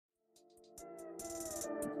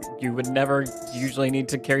you would never usually need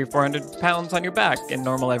to carry 400 pounds on your back in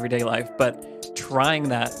normal everyday life, but trying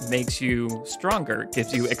that makes you stronger,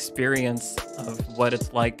 gives you experience of what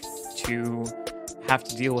it's like to have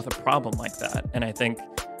to deal with a problem like that. And I think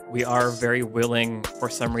we are very willing,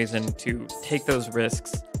 for some reason, to take those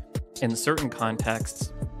risks in certain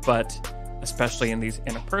contexts, but especially in these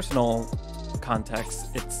interpersonal contexts,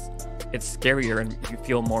 it's scarier and you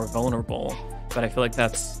feel more vulnerable. But I feel like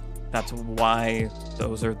that's why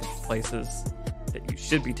those are the places that you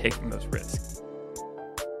should be taking those risks.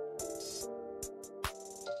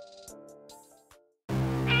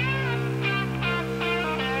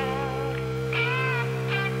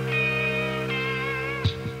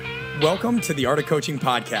 Welcome to the Art of Coaching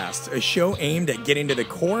Podcast, a show aimed at getting to the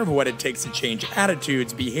core of what it takes to change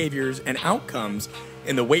attitudes, behaviors, and outcomes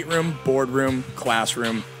in the weight room, boardroom,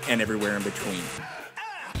 classroom, and everywhere in between.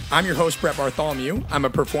 I'm your host, Brett Bartholomew. I'm a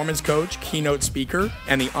performance coach, keynote speaker,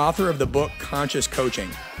 and the author of the book, Conscious Coaching.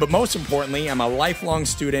 But most importantly, I'm a lifelong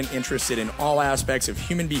student interested in all aspects of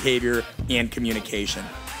human behavior and communication.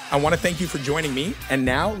 I want to thank you for joining me, and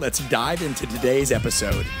now let's dive into today's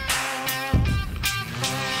episode.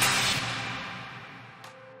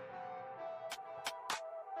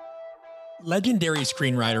 Legendary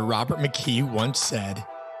screenwriter Robert McKee once said,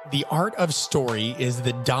 "The art of story is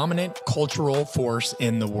the dominant cultural force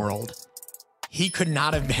in the world." He could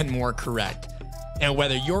not have been more correct. And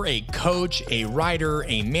whether you're a coach, a writer,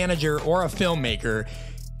 a manager, or a filmmaker,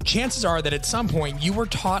 chances are that at some point you were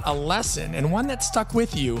taught a lesson, and one that stuck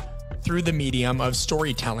with you, through the medium of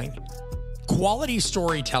storytelling. Quality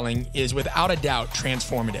storytelling is without a doubt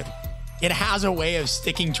transformative. It has a way of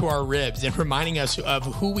sticking to our ribs and reminding us of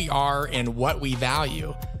who we are and what we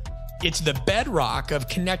value. It's the bedrock of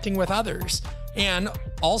connecting with others. And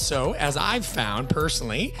also, as I've found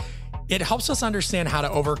personally, it helps us understand how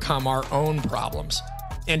to overcome our own problems.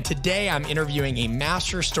 And today I'm interviewing a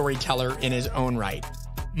master storyteller in his own right,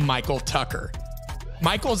 Michael Tucker.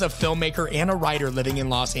 Michael's a filmmaker and a writer living in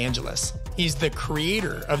Los Angeles. He's the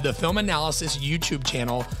creator of the film analysis YouTube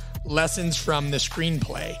channel, Lessons from the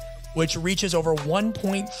Screenplay, which reaches over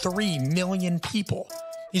 1.3 million people.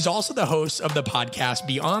 He's also the host of the podcast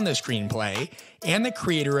Beyond the Screenplay and the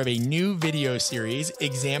creator of a new video series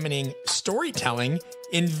examining storytelling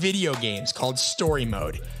in video games called Story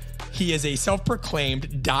Mode. He is a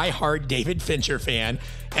self-proclaimed diehard David Fincher fan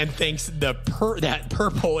and thinks that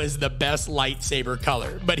purple is the best lightsaber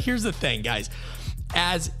color. But here's the thing, guys.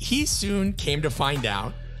 As he soon came to find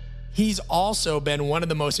out, he's also been one of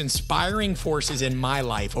the most inspiring forces in my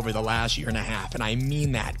life over the last year and a half, and I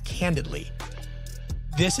mean that candidly.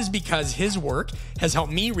 This is because his work has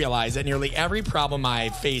helped me realize that nearly every problem I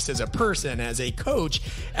face as a person, as a coach,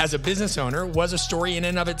 as a business owner, was a story in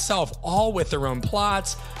and of itself, all with their own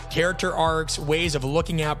plots, character arcs, ways of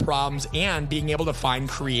looking at problems, and being able to find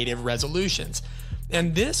creative resolutions.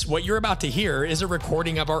 And this, what you're about to hear, is a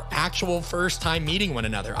recording of our actual first time meeting one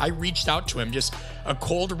another. I reached out to him, just a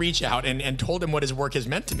cold reach out, and told him what his work has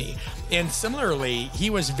meant to me. And similarly, he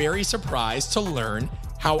was very surprised to learn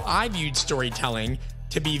how I viewed storytelling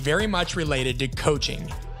to be very much related to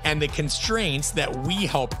coaching and the constraints that we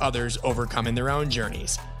help others overcome in their own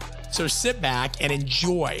journeys. So sit back and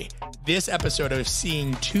enjoy this episode of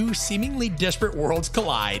seeing two seemingly disparate worlds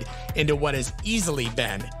collide into what has easily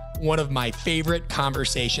been one of my favorite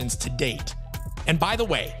conversations to date. And by the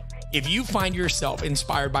way, if you find yourself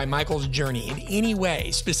inspired by Michael's journey in any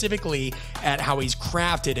way, specifically at how he's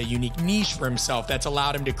crafted a unique niche for himself that's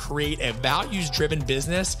allowed him to create a values-driven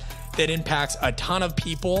business that impacts a ton of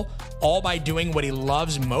people, all by doing what he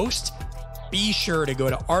loves most, be sure to go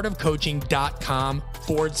to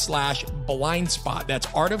artofcoaching.com/blindspot. That's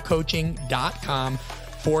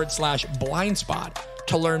artofcoaching.com/blindspot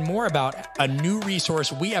to learn more about a new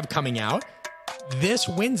resource we have coming out this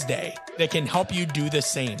Wednesday that can help you do the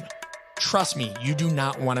same. Trust me, you do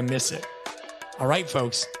not want to miss it. All right,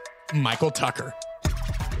 folks, Michael Tucker.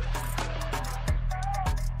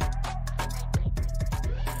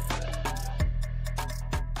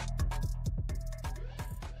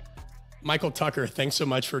 Michael Tucker, thanks so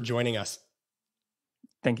much for joining us.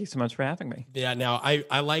 Thank you so much for having me. Yeah, now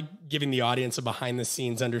I like giving the audience a behind the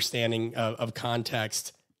scenes understanding of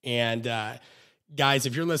context. And guys,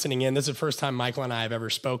 if you're listening in, this is the first time Michael and I have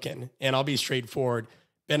ever spoken. And I'll be straightforward.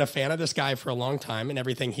 Been a fan of this guy for a long time and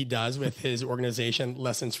everything he does with his organization,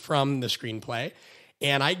 Lessons from the Screenplay.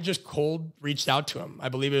 And I just cold reached out to him. I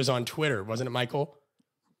believe it was on Twitter, wasn't it, Michael?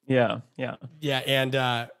 Yeah. Yeah. And,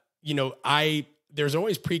 there's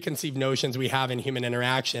always preconceived notions we have in human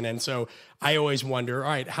interaction. And so I always wonder,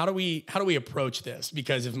 all right, how do we approach this?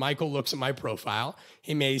 Because if Michael looks at my profile,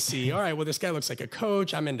 he may see, all right, well, this guy looks like a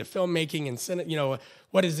coach. I'm into filmmaking and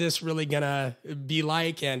what is this really gonna be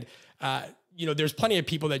like? And, there's plenty of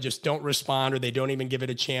people that just don't respond or they don't even give it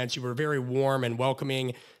a chance. You were very warm and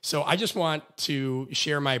welcoming. So I just want to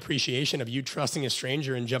share my appreciation of you trusting a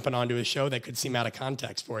stranger and jumping onto a show that could seem out of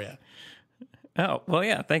context for you. Oh, well,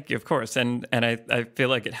 yeah, thank you, of course. And I feel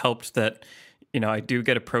like it helped that, I do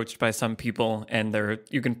get approached by some people and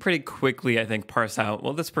you can pretty quickly, I think, parse out,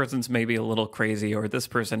 well, this person's maybe a little crazy or this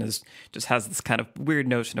person just has this kind of weird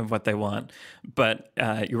notion of what they want. But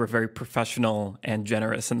you were very professional and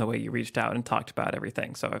generous in the way you reached out and talked about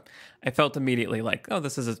everything. So I felt immediately like, oh,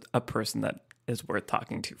 this is a person that is worth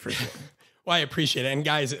talking to for sure. Well, I appreciate it. And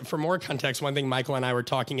guys, for more context, one thing Michael and I were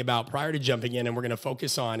talking about prior to jumping in and we're going to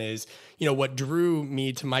focus on is, what drew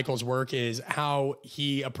me to Michael's work is how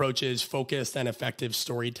he approaches focused and effective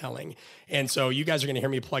storytelling. And so you guys are going to hear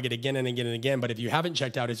me plug it again and again and again. But if you haven't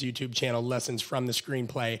checked out his YouTube channel, Lessons from the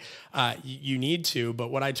Screenplay, you need to. But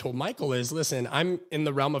what I told Michael is, listen, I'm in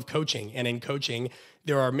the realm of coaching. And in coaching,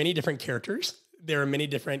 there are many different characters. There are many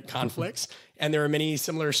different conflicts and there are many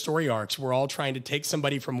similar story arcs. We're all trying to take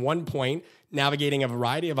somebody from one point, navigating a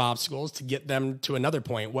variety of obstacles to get them to another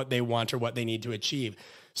point, what they want or what they need to achieve.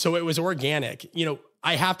 So it was organic.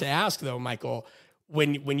 I have to ask though, Michael,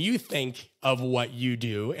 when you think of what you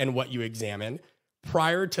do and what you examine,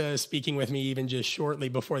 prior to speaking with me, even just shortly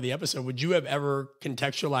before the episode, would you have ever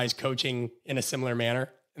contextualized coaching in a similar manner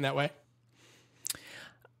in that way?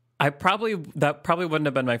 That probably wouldn't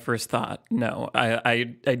have been my first thought. No, I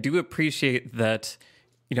do appreciate that.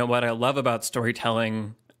 What I love about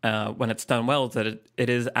storytelling when it's done well is that it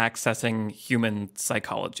is accessing human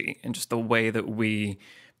psychology and just the way that we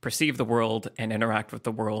perceive the world and interact with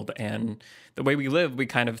the world and the way we live. We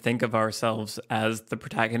kind of think of ourselves as the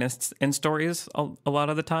protagonists in stories a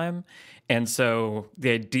lot of the time. And so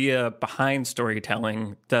the idea behind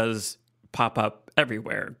storytelling does pop up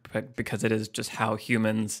everywhere because it is just how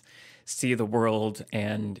humans see the world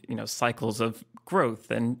and, cycles of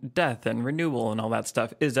growth and death and renewal and all that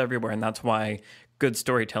stuff is everywhere. And that's why good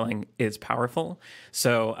storytelling is powerful.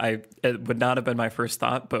 So it would not have been my first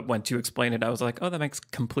thought, but once you explained it, I was like, oh, that makes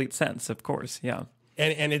complete sense. Of course. Yeah.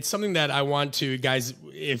 And it's something that I want to, guys,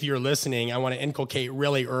 if you're listening, I want to inculcate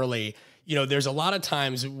really early. There's a lot of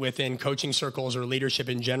times within coaching circles or leadership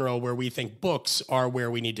in general where we think books are where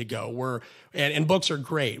we need to go. And books are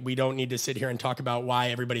great. We don't need to sit here and talk about why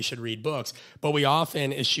everybody should read books, but we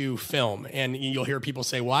often eschew film. And you'll hear people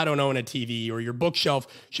say, well, I don't own a TV, or your bookshelf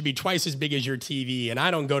should be twice as big as your TV, and I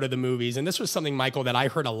don't go to the movies. And this was something, Michael, that I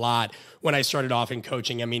heard a lot when I started off in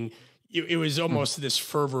coaching. I mean, it was almost this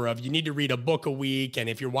fervor of you need to read a book a week, and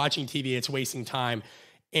if you're watching TV, it's wasting time.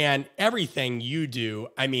 And everything you do,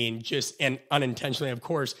 and unintentionally, of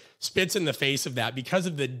course, spits in the face of that because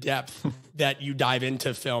of the depth that you dive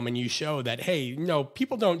into film and you show that, hey,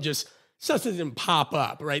 people don't just, stuff doesn't pop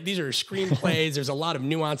up, right? These are screenplays. There's a lot of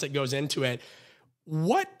nuance that goes into it.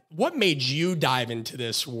 What made you dive into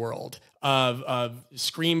this world of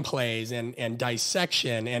screenplays and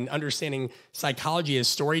dissection and understanding psychology as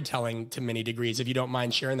storytelling to many degrees, if you don't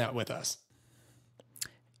mind sharing that with us?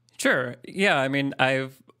 Sure. Yeah.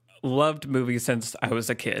 I've loved movies since I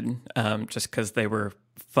was a kid, just because they were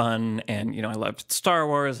fun. And, I loved Star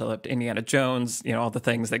Wars. I loved Indiana Jones, all the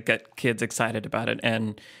things that get kids excited about it.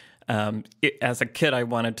 And as a kid, I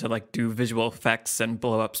wanted to do visual effects and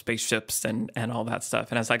blow up spaceships and all that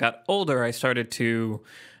stuff. And as I got older, I started to,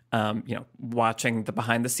 watching the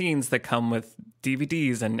behind the scenes that come with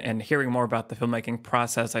DVDs and hearing more about the filmmaking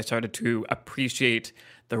process, I started to appreciate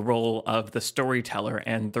the role of the storyteller.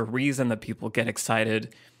 And the reason that people get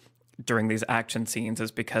excited during these action scenes is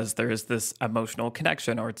because there is this emotional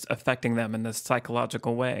connection, or it's affecting them in this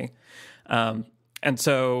psychological way. And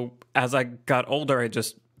so as I got older, I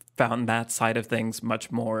just found that side of things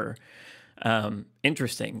much more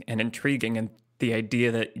interesting and intriguing. And the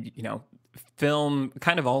idea that, film,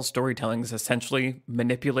 kind of all storytelling is essentially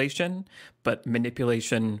manipulation, but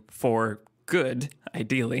manipulation for good,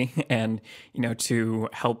 ideally, and, to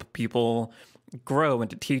help people grow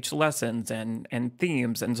and to teach lessons and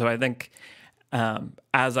themes. And so I think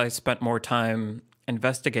as I spent more time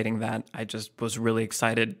investigating that, I just was really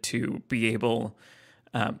excited to be able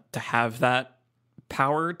to have that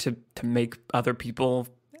power to make other people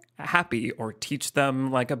happy or teach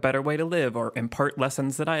them a better way to live or impart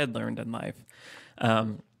lessons that I had learned in life.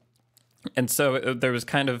 And so there was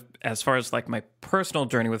kind of, as far as my personal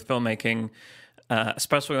journey with filmmaking,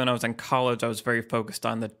 especially when I was in college, I was very focused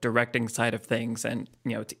on the directing side of things. And,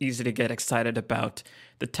 it's easy to get excited about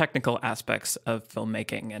the technical aspects of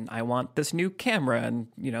filmmaking. And I want this new camera and,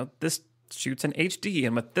 this shoots in HD.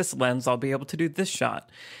 And with this lens, I'll be able to do this shot.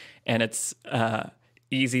 And it's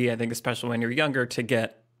easy, I think, especially when you're younger, to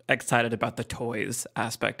get excited about the toys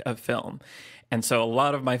aspect of film. And so a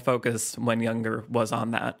lot of my focus when younger was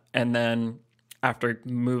on that. And then after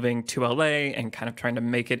moving to LA and kind of trying to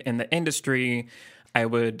make it in the industry, I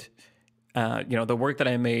would, the work that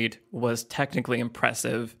I made was technically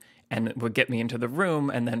impressive and it would get me into the room.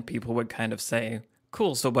 And then people would kind of say,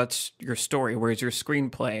 cool, so what's your story? Where's your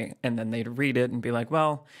screenplay? And then they'd read it and be like,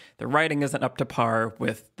 well, the writing isn't up to par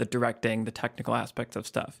with the directing, the technical aspects of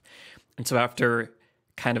stuff. And so after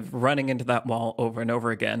kind of running into that wall over and over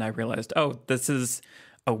again, I realized, oh, this is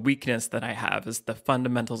a weakness that I have, is the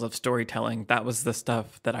fundamentals of storytelling. That was the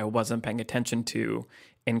stuff that I wasn't paying attention to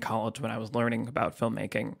in college when I was learning about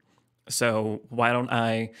filmmaking. So why don't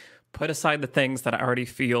I put aside the things that I already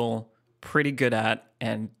feel pretty good at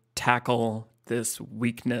and tackle this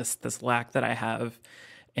weakness, this lack that I have,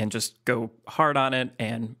 and just go hard on it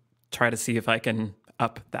and try to see if I can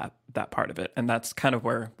up that part of it. And that's kind of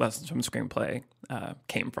where Lessons from Screenplay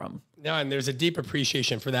came from. No, and there's a deep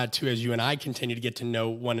appreciation for that too, as you and I continue to get to know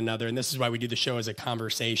one another. And this is why we do the show as a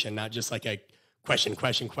conversation, not just like a question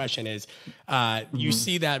is you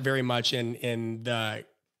see that very much in the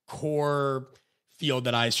core field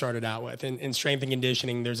that I started out with. In strength and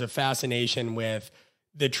conditioning, there's a fascination with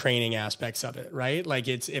the training aspects of it, right? Like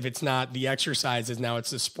if it's not the exercises, now it's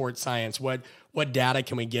the sports science. What data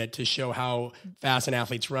can we get to show how fast an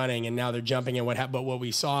athlete's running? And now they're jumping and but what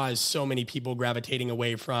we saw is so many people gravitating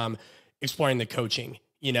away from exploring the coaching,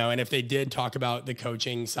 and if they did talk about the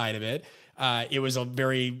coaching side of it, it was a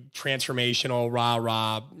very transformational,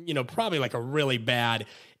 rah, probably like a really bad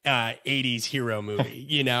 80s hero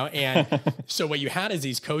movie, And so what you had is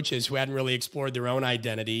these coaches who hadn't really explored their own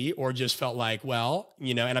identity or just felt like, well,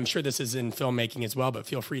 and I'm sure this is in filmmaking as well, but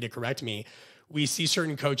feel free to correct me. We see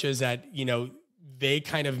certain coaches that, they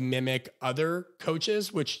kind of mimic other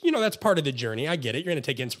coaches, which, that's part of the journey. I get it. You're going to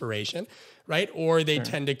take inspiration, right? Or they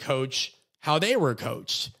tend to coach how they were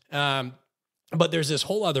coached. But there's this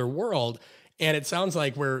whole other world. And it sounds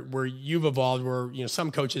like where you've evolved, where,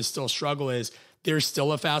 some coaches still struggle, is there's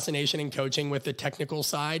still a fascination in coaching with the technical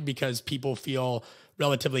side because people feel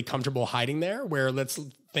relatively comfortable hiding there, where let's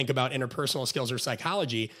think about interpersonal skills or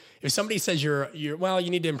psychology. If somebody says you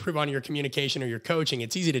need to improve on your communication or your coaching,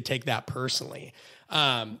 it's easy to take that personally.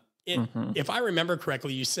 If I remember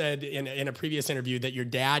correctly, you said in a previous interview that your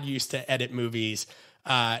dad used to edit movies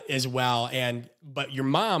as well. But your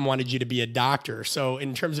mom wanted you to be a doctor. So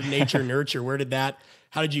in terms of nature, nurture,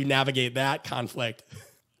 how did you navigate that conflict?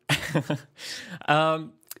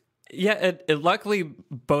 Luckily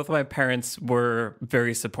both of my parents were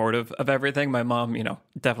very supportive of everything. My mom,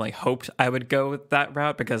 definitely hoped I would go that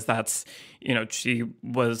route because that's, she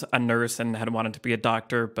was a nurse and had wanted to be a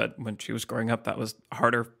doctor, but when she was growing up, that was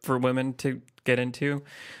harder for women to get into.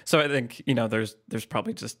 So I think, there's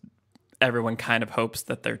probably just everyone kind of hopes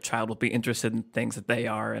that their child will be interested in things that they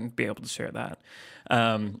are and be able to share that.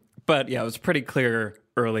 But yeah, it was pretty clear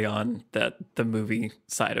early on that the movie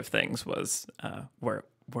side of things was where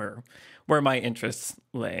my interests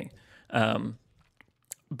lay.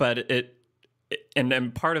 But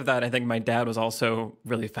and part of that, I think my dad was also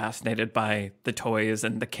really fascinated by the toys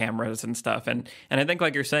and the cameras and stuff. And I think,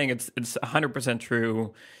 like you're saying, it's 100%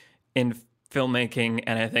 true in filmmaking.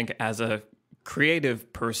 And I think as a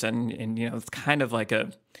creative person, and it's kind of like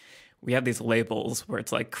we have these labels where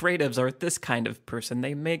it's like creatives are this kind of person,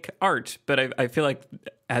 they make art, but I feel like,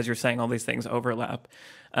 as you're saying, all these things overlap.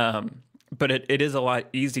 But it is a lot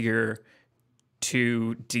easier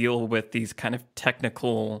to deal with these kind of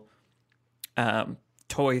technical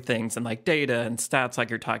toy things and like data and stats, like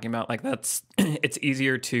you're talking about. Like it's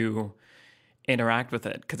easier to interact with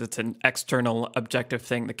it because it's an external objective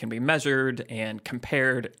thing that can be measured and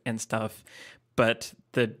compared and stuff. But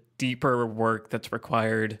the deeper work that's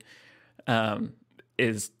required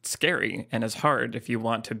is scary and is hard if you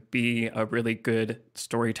want to be a really good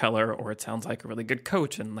storyteller, or it sounds like a really good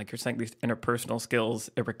coach. And like you're saying, these interpersonal skills,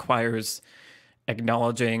 it requires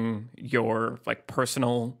acknowledging your like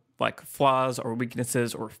personal like flaws or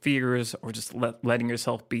weaknesses or fears, or just letting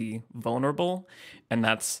yourself be vulnerable. And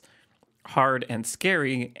that's hard and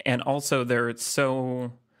scary. And also there's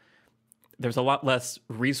a lot less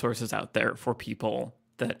resources out there for people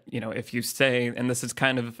that, if you say, and this is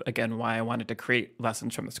kind of, again, why I wanted to create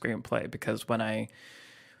Lessons from the Screenplay, because when I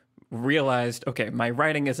realized, okay, my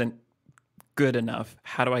writing isn't good enough?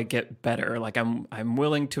 How do I get better? Like I'm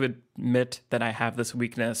willing to admit that I have this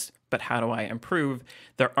weakness, but how do I improve?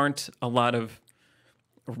 There aren't a lot of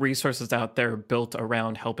resources out there built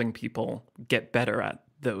around helping people get better at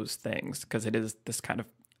those things, because it is this kind of,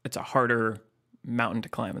 it's a harder mountain to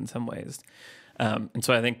climb in some ways. And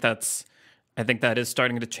so I think that is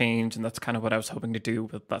starting to change, and that's kind of what I was hoping to do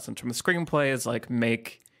with Lessons from the Screenplay, is like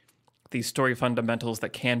make these story fundamentals that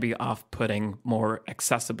can be off-putting more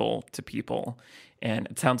accessible to people. And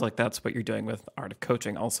it sounds like that's what you're doing with Art of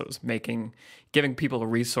Coaching also, is giving people a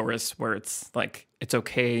resource where it's like, it's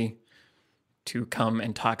okay to come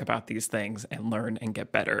and talk about these things and learn and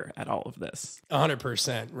get better at all of this.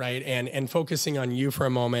 100%, right? And focusing on you for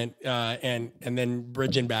a moment, and then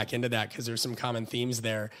bridging back into that, because there's some common themes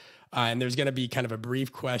there. And there's going to be kind of a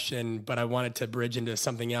brief question, but I wanted to bridge into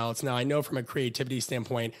something else. Now, I know from a creativity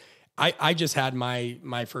standpoint, I just had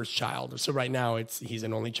my first child. So right now he's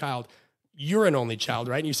an only child. You're an only child,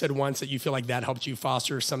 right? And you said once that you feel like that helped you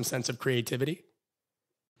foster some sense of creativity.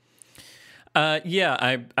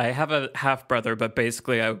 Yeah, I have a half brother, but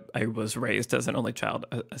basically I was raised as an only child,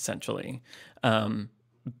 essentially.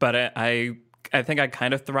 But I think I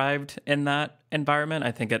kind of thrived in that environment.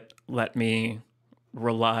 I think it let me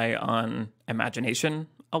rely on imagination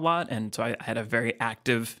a lot. And so I had a very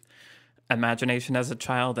active imagination as a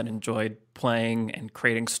child and enjoyed playing and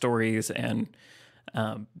creating stories and,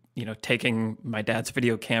 taking my dad's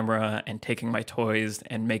video camera and taking my toys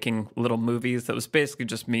and making little movies. That was basically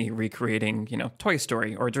just me recreating, Toy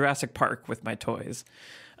Story or Jurassic Park with my toys.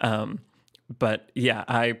 But yeah,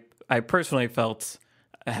 I personally felt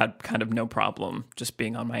I had kind of no problem just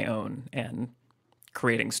being on my own and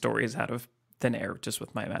creating stories out of thin air just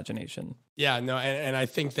with my imagination. Yeah, no, and I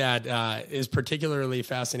think that is particularly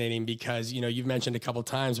fascinating because, you've mentioned a couple of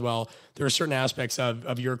times, well, there are certain aspects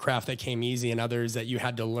of your craft that came easy and others that you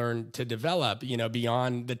had to learn to develop,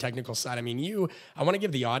 beyond the technical side. I mean, I want to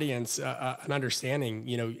give the audience an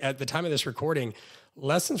understanding, at the time of this recording,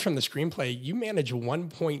 Lessons from the Screenplay, you manage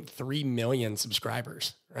 1.3 million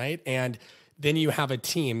subscribers, right? And then you have a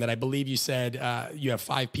team that I believe you said you have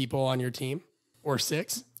 5 people on your team, or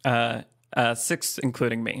 6? 6,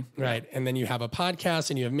 including me. Right. And then you have a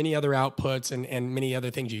podcast and you have many other outputs and many other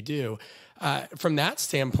things you do. From that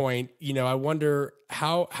standpoint, I wonder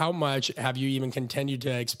how much have you even continued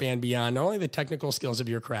to expand beyond not only the technical skills of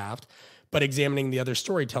your craft, but examining the other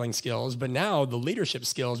storytelling skills, but now the leadership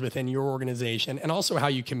skills within your organization, and also how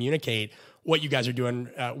you communicate what you guys are doing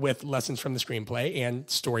with Lessons from the Screenplay and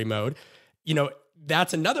Story Mode.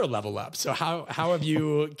 That's another level up. So how have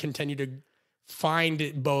you continued to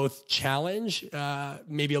find both challenge,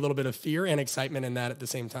 maybe a little bit of fear and excitement in that at the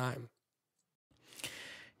same time?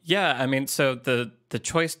 Yeah, I mean, so the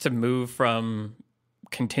choice to move from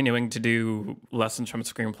continuing to do Lessons from a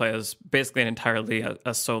Screenplay is basically entirely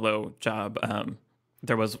a solo job.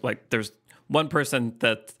 There's one person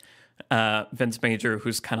that Vince Major,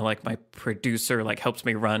 who's kind of like my producer, like helps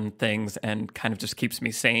me run things and kind of just keeps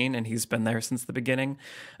me sane, and he's been there since the beginning.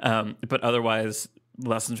 But otherwise,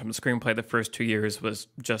 Lessons from the Screenplay, the first 2 years was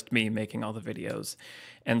just me making all the videos.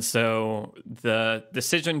 And so the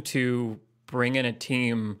decision to bring in a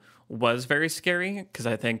team was very scary, because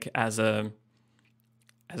I think as a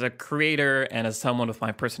creator and as someone with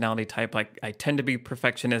my personality type, like I tend to be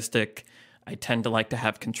perfectionistic. I tend to like to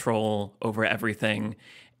have control over everything.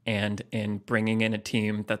 And in bringing in a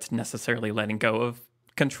team, that's necessarily letting go of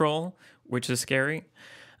control, which is scary.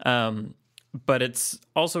 But it's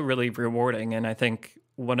also really rewarding. And I think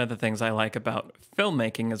one of the things I like about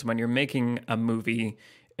filmmaking is when you're making a movie,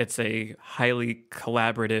 it's a highly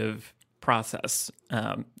collaborative process.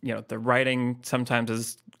 The writing sometimes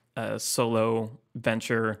is a solo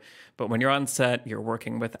venture, but when you're on set, you're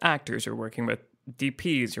working with actors, you're working with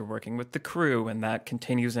DPs, you're working with the crew, and that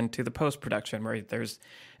continues into the post-production where there's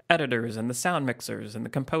editors and the sound mixers and the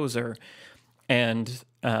composer. And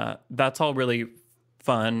that's all really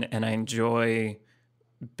fun, and I enjoy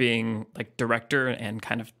being like director and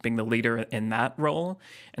kind of being the leader in that role.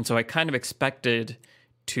 And so I kind of expected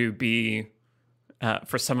to be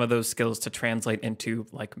for some of those skills to translate into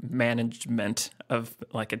like management of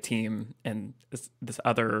like a team and this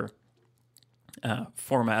other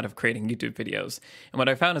format of creating YouTube videos. And what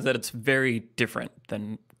I found is that it's very different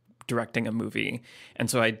than directing a movie. And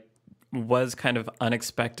so I was kind of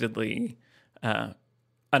unexpectedly found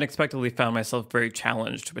myself very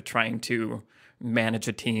challenged with trying to manage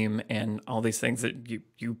a team and all these things that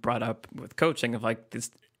you brought up with coaching, of like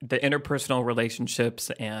the interpersonal relationships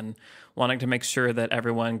and wanting to make sure that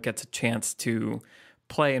everyone gets a chance to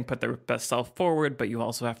play and put their best self forward, but you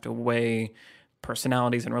also have to weigh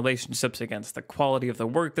personalities and relationships against the quality of the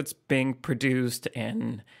work that's being produced,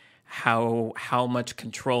 and how much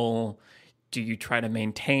control do you try to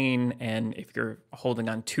maintain? And if you're holding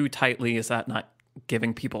on too tightly, is that not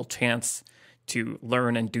giving people a chance to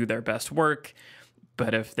learn and do their best work?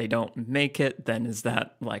 But if they don't make it, then is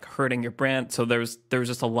that like hurting your brand? So there's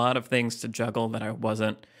just a lot of things to juggle that I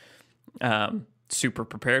wasn't super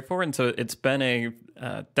prepared for. And so it's been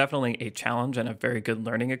definitely a challenge and a very good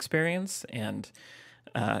learning experience. And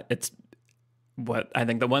it's what I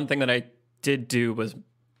think the one thing that I did do was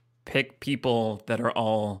pick people that are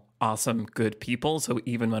all awesome, good people. So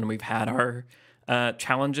even when we've had our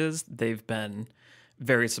challenges, they've been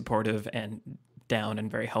very supportive and down and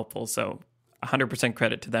very helpful. So 100%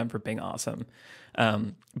 credit to them for being awesome.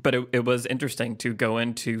 But it was interesting to go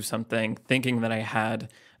into something thinking that I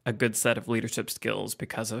had a good set of leadership skills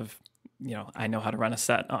because of, I know how to run a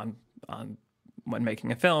set on when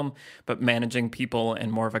making a film, but managing people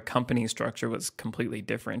and more of a company structure was completely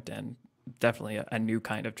different and definitely a new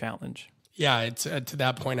kind of challenge. Yeah, it's to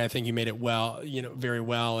that point, I think you made it well, very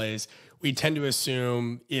well, is we tend to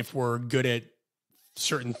assume if we're good at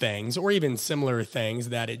certain things or even similar things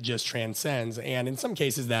that it just transcends. And in some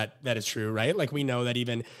cases that is true, right? Like we know that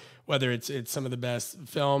even whether it's some of the best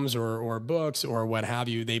films or books or what have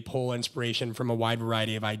you, they pull inspiration from a wide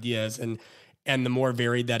variety of ideas. And the more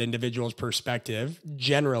varied that individual's perspective,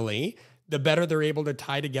 generally, the better they're able to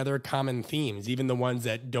tie together common themes, even the ones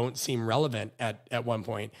that don't seem relevant at one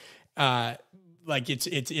point. Like it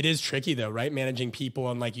is tricky though, right? Managing people.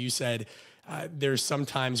 And like you said, there's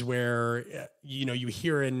sometimes where, you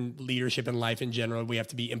hear in leadership and life in general, we have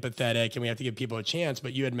to be empathetic and we have to give people a chance.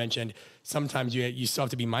 But you had mentioned sometimes you still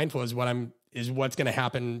have to be mindful is what's going to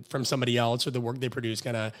happen from somebody else or the work they produce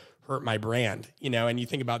going to hurt my brand, and you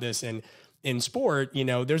think about this in sport,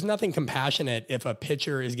 there's nothing compassionate if a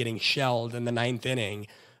pitcher is getting shelled in the 9th inning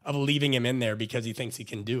of leaving him in there because he thinks he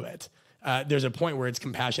can do it. There's a point where it's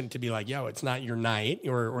compassionate to be like, yo, it's not your night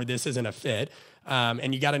or this isn't a fit.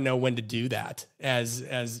 And you got to know when to do that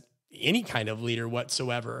as any kind of leader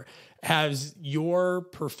whatsoever. Has your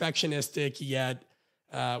perfectionistic yet,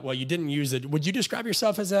 you didn't use it. Would you describe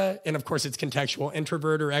yourself as and of course it's contextual,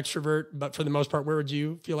 introvert or extrovert, but for the most part, where would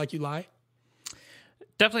you feel like you lie?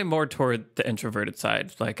 Definitely more toward the introverted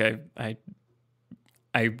side. Like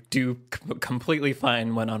I do completely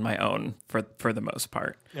fine when on my own for the most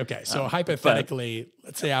part. Okay. So hypothetically,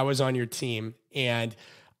 let's say I was on your team and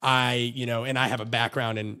I have a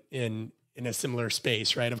background in a similar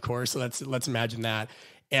space, right? Of course. So let's imagine that.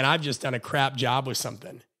 And I've just done a crap job with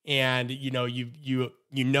something. And you know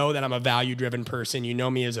that I'm a value-driven person. You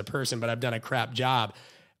know me as a person, but I've done a crap job.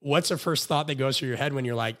 What's the first thought that goes through your head when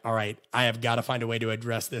you're like, all right, I have got to find a way to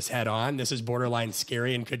address this head on. This is borderline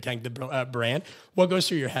scary and could tank the brand. What goes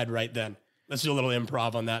through your head right then? Let's do a little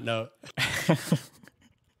improv on that note.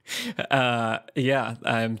 Yeah,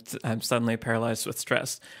 I'm suddenly paralyzed with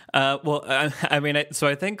stress. So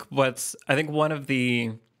I think one of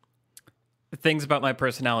the things about my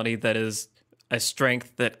personality that is a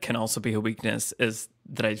strength that can also be a weakness is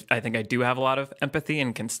that I think I do have a lot of empathy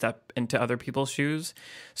and can step into other people's shoes.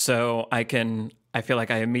 So I feel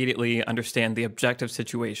like I immediately understand the objective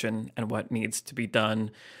situation and what needs to be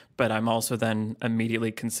done. But I'm also then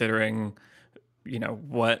immediately considering,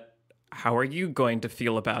 how are you going to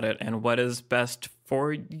feel about it? And what is best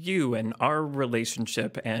for you and our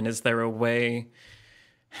relationship? And is there a way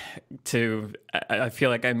I feel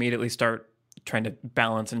like I immediately start trying to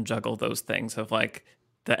balance and juggle those things of like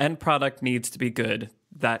the end product needs to be good,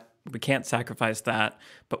 that we can't sacrifice that,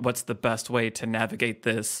 but what's the best way to navigate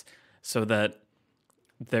this so that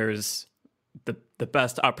there's the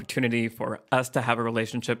best opportunity for us to have a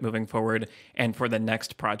relationship moving forward and for the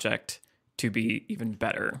next project to be even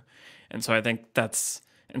better. And so I think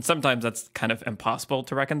sometimes that's kind of impossible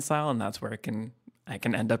to reconcile, and that's where I can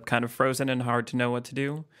end up kind of frozen and hard to know what to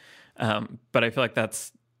do. But I feel like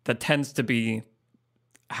that tends to be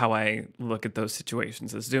how I look at those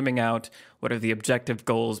situations, is zooming out, what are the objective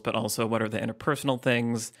goals, but also what are the interpersonal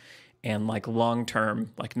things, and like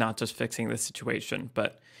long-term, like not just fixing the situation,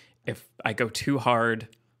 but if I go too hard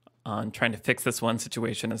on trying to fix this one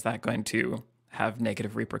situation, is that going to have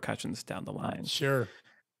negative repercussions down the line? Sure.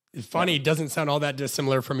 It's funny. It doesn't sound all that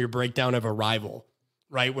dissimilar from your breakdown of Arrival,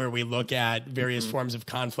 right? Where we look at various forms of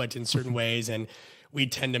conflict in certain ways, and we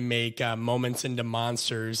tend to make moments into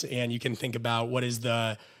monsters. And you can think about what's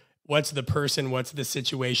the person, what's the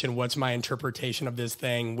situation, what's my interpretation of this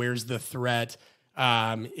thing, where's the threat,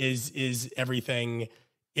 is everything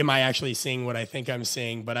am I actually seeing what I think I'm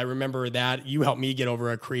seeing? But I remember that you helped me get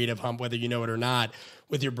over a creative hump, whether you know it or not,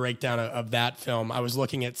 with your breakdown of that film. I was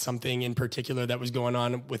looking at something in particular that was going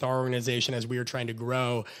on with our organization as we were trying to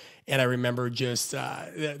grow. And I remember just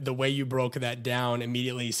the way you broke that down,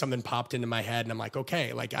 immediately something popped into my head and I'm like,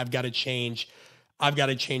 okay, like I've got to change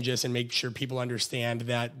this and make sure people understand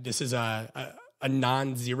that this is a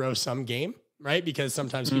non-zero sum game, right? Because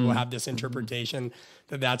sometimes people have this interpretation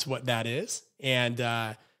that that's what that is. And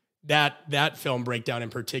that film breakdown in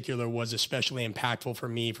particular was especially impactful for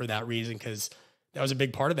me for that reason, because that was a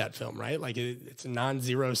big part of that film, right? Like it's a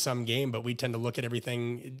non-zero sum game, but we tend to look at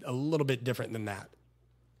everything a little bit different than that.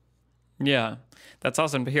 Yeah, that's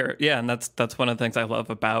awesome to hear. Yeah, and that's one of the things I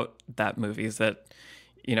love about that movie is that,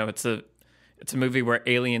 you know, it's a movie where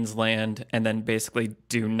aliens land and then basically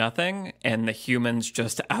do nothing, and the humans,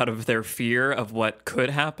 just out of their fear of what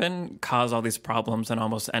could happen, cause all these problems and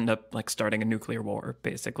almost end up like starting a nuclear war,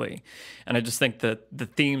 basically. And I just think that the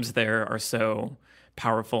themes there are so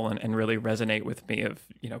powerful and really resonate with me of,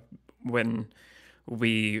 you know, when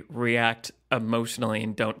we react emotionally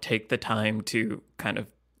and don't take the time to kind of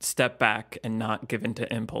step back and not give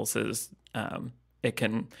into impulses, we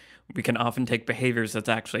can often take behaviors that's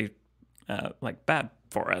actually like bad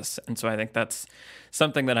for us. And so I think that's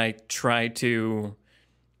something that I try to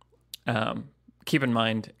keep in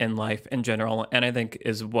mind in life in general. And I think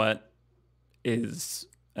is what is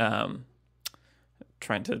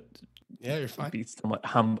trying to you're fine. Be somewhat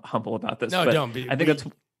humble about this. No, but don't be. I think that's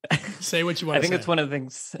say what you want to say. I think it's one of the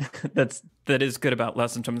things that is good about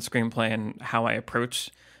Lessons from the Screenplay and how I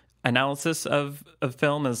approach analysis of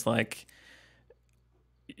film is like,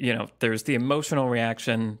 you know, there's the emotional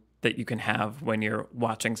reaction that you can have when you're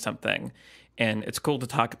watching something. And it's cool to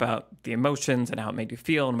talk about the emotions and how it made you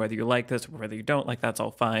feel and whether you like this or whether you don't like that's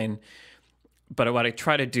all fine. But what I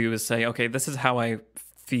try to do is say, okay, this is how I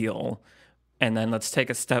feel. And then let's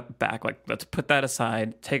take a step back. Like, let's put that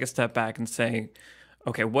aside, take a step back and say,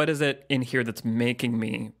 okay, what is it in here that's making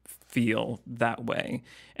me feel that way?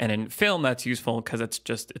 And in film, that's useful because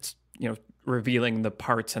it's, you know, revealing the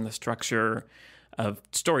parts and the structure of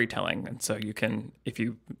storytelling. And so you can, if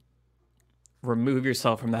you remove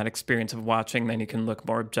yourself from that experience of watching, then you can look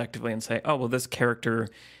more objectively and say, oh, well, this character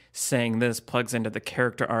saying this plugs into the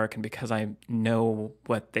character arc, and because I know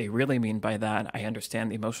what they really mean by that, I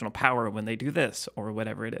understand the emotional power when they do this or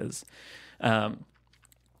whatever it is. And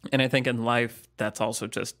I think in life, that's also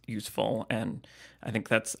just useful. And I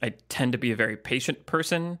think I tend to be a very patient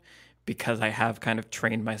person because I have kind of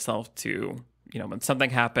trained myself to, you know, when something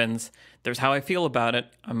happens, there's how I feel about it.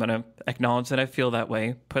 I'm going to acknowledge that I feel that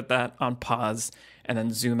way, put that on pause, and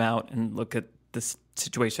then zoom out and look at this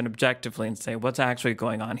situation objectively and say, what's actually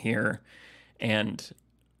going on here? And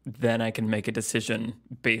then I can make a decision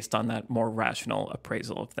based on that more rational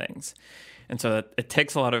appraisal of things. And so it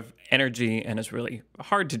takes a lot of energy and is really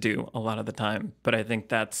hard to do a lot of the time. But I think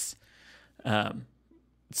that's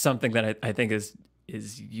something that I think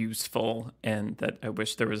is useful, and that I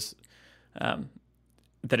wish there was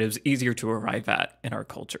that it was easier to arrive at in our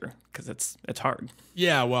culture, because it's hard.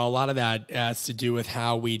 Yeah, well, a lot of that has to do with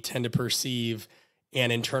how we tend to perceive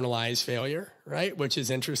and internalize failure, right? Which is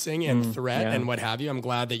interesting, and threat and what have you. I'm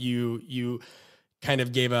glad that you kind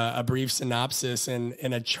of gave a brief synopsis and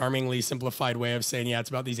in a charmingly simplified way of saying, yeah, it's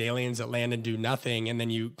about these aliens that land and do nothing. And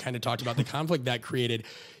then you kind of talked about the conflict that created.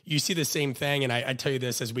 You see the same thing. And I tell you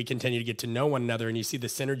this as we continue to get to know one another, and you see the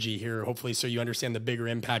synergy here, hopefully, so you understand the bigger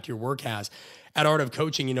impact your work has. At Art of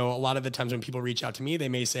Coaching, you know, a lot of the times when people reach out to me, they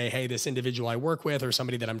may say, hey, this individual I work with or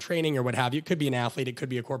somebody that I'm training or what have you, it could be an athlete, it could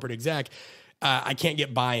be a corporate exec, I can't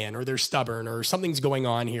get buy-in, or they're stubborn, or something's going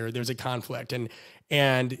on here. There's a conflict.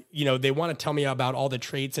 And, you know, they want to tell me about all the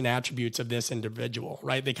traits and attributes of this individual,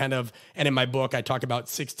 right? They kind of, and in my book, I talk about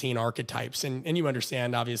 16 archetypes, and you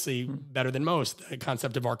understand obviously better than most the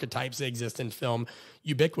concept of archetypes that exist in film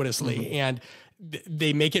ubiquitously. And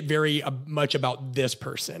they make it very much about this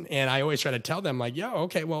person. And I always try to tell them, like, yeah,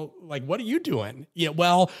 okay, well, like, what are you doing? Yeah,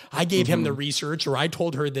 well, I gave him the research, or I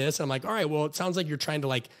told her this. I'm like, all right, well, it sounds like you're trying to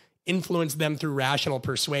like influence them through rational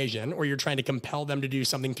persuasion, or you're trying to compel them to do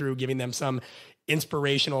something through giving them some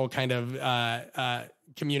inspirational kind of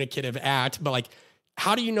communicative act. But like,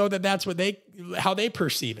 how do you know that that's how they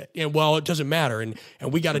perceive it? And well, it doesn't matter. And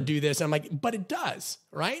we got to do this. And I'm like, but it does,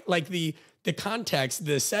 right? Like the context,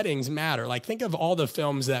 the settings matter. Like, think of all the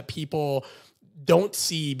films that people don't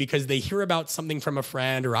see because they hear about something from a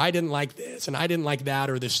friend, or I didn't like this and I didn't like that,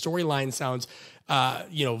 or the storyline sounds,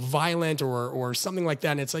 violent or something like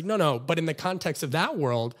that. And it's like, no. But in the context of that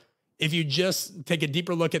world, if you just take a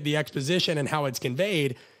deeper look at the exposition and how it's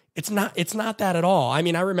conveyed, It's not that at all. I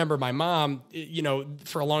mean, I remember my mom,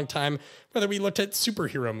 for a long time, whether we looked at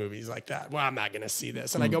superhero movies like that. Well, I'm not going to see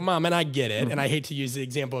this. And I go, Mom, and I get it. And I hate to use the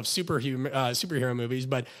example of superhero movies,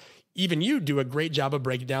 but even you do a great job of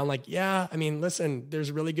breaking down like, yeah, I mean, listen,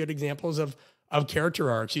 there's really good examples of character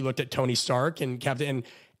arcs. You looked at Tony Stark and Captain, and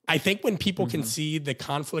I think when people can see the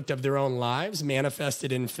conflict of their own lives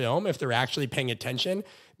manifested in film, if they're actually paying attention,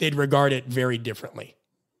 they'd regard it very differently.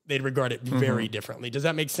 They'd regard it very differently. Does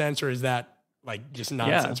that make sense? Or is that like just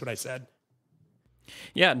nonsense what I said?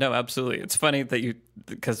 Yeah, no, absolutely. It's funny that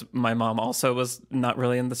because my mom also was not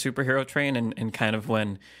really in the superhero train, and kind of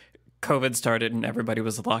when COVID started and everybody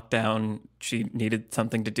was locked down, she needed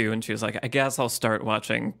something to do. And she was like, I guess I'll start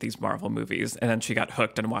watching these Marvel movies. And then she got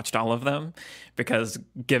hooked and watched all of them, because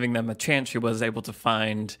giving them a chance, she was able to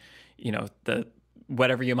find, the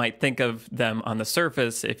whatever you might think of them on the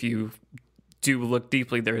surface. If you do look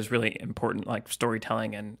deeply, there's really important like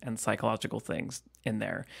storytelling and psychological things in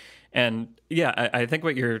there. And yeah, I think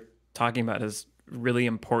what you're talking about is really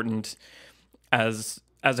important as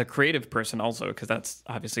a creative person also, because that's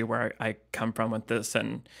obviously where I come from with this.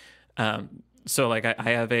 And so like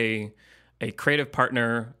I have a creative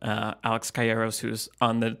partner, Alex Calleros, who's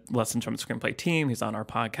on the Lessons from the Screenplay team. He's on our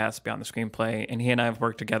podcast, Beyond the Screenplay. And he and I have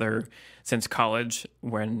worked together since college,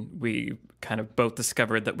 when we kind of both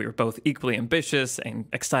discovered that we were both equally ambitious and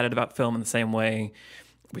excited about film in the same way.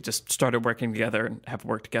 We just started working together and have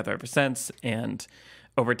worked together ever since. And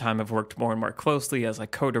over time, have worked more and more closely as like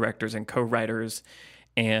co-directors and co-writers.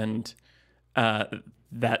 And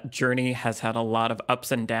that journey has had a lot of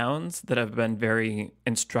ups and downs that have been very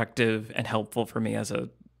instructive and helpful for me as a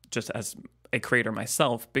creator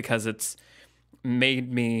myself, because it's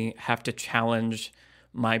made me have to challenge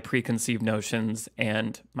my preconceived notions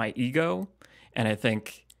and my ego. And I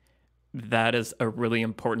think that is a really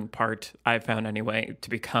important part, I've found anyway, to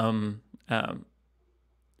become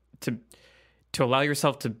to allow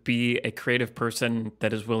yourself to be a creative person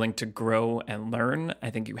that is willing to grow and learn. I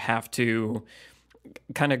think you have to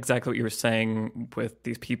kind of exactly what you were saying with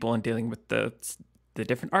these people and dealing with the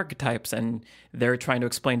different archetypes, and they're trying to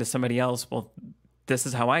explain to somebody else, well, this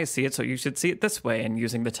is how I see it, so you should see it this way, and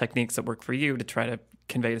using the techniques that work for you to try to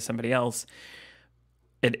convey to somebody else.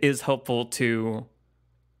 It is helpful to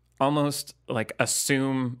almost like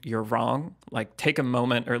assume you're wrong, like take a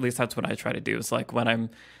moment, or at least that's what I try to do. Is like when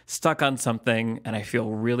I'm stuck on something and I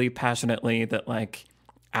feel really passionately that like,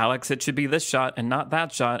 Alex, it should be this shot and not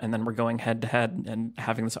that shot, and then we're going head to head and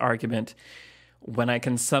having this argument, when I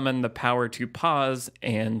can summon the power to pause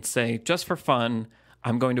and say, just for fun,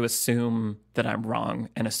 I'm going to assume that I'm wrong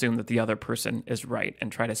and assume that the other person is right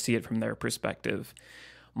and try to see it from their perspective.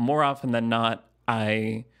 More often than not,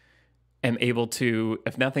 I am able to,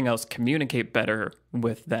 if nothing else, communicate better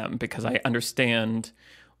with them, because I understand,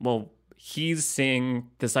 well, he's seeing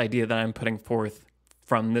this idea that I'm putting forth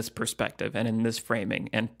from this perspective and in this framing.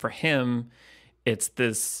 And for him, it's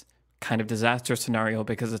this kind of disaster scenario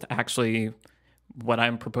because it's actually what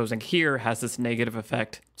I'm proposing here has this negative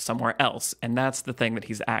effect somewhere else. And that's the thing that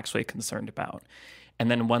he's actually concerned about.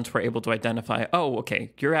 And then once we're able to identify, oh,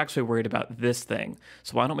 okay, you're actually worried about this thing.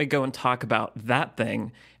 So why don't we go and talk about that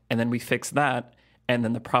thing? And then we fix that. And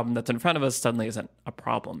then the problem that's in front of us suddenly isn't a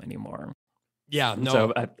problem anymore. Yeah, no.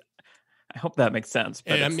 So I hope that makes sense.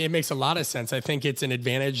 But it makes a lot of sense. I think it's an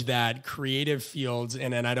advantage that creative fields,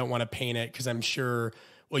 and I don't want to paint it because I'm sure,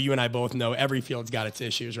 well, you and I both know every field's got its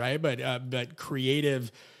issues, right? But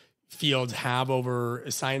creative fields have over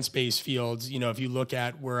science-based fields. You know, if you look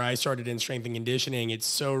at where I started in strength and conditioning, it's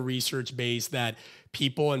so research-based that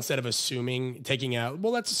people, instead of taking a,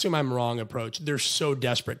 well, let's assume I'm wrong approach, they're so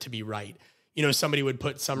desperate to be right. You know, somebody would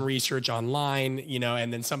put some research online, you know,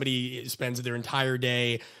 and then somebody spends their entire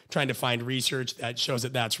day trying to find research that shows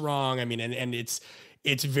that that's wrong. I mean, and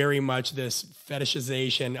it's very much this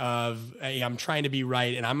fetishization of, hey, I'm trying to be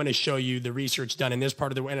right, and I'm going to show you the research done in this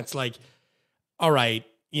part of the way. And it's like, all right,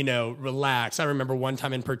 you know, relax. I remember one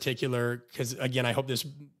time in particular, because again, I hope this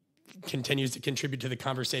continues to contribute to the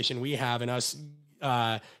conversation we have and us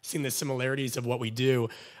seeing the similarities of what we do.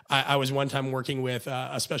 I was one time working with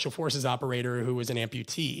a special forces operator who was an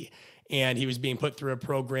amputee, and he was being put through a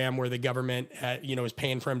program where the government was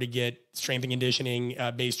paying for him to get strength and conditioning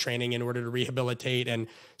based training in order to rehabilitate. And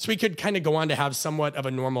so he could kind of go on to have somewhat of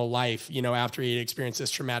a normal life, you know, after he had experienced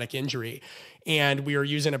this traumatic injury. And we were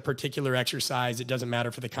using a particular exercise. It doesn't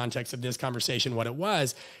matter for the context of this conversation what it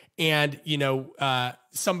was. And, you know,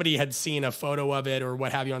 somebody had seen a photo of it or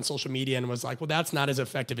what have you on social media and was like, well, that's not as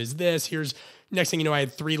effective as this. Next thing you know, I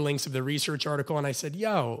had 3 links of the research article. And I said,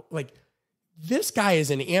 yo, like, this guy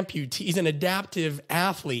is an amputee. He's an adaptive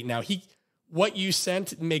athlete. Now, what you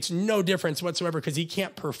sent makes no difference whatsoever because he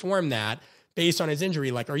can't perform that based on his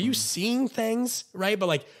injury. Like, are you seeing things, right? But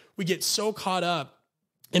like, we get so caught up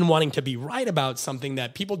in wanting to be right about something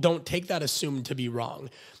that people don't take that assumed to be wrong.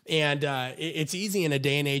 And it's easy in a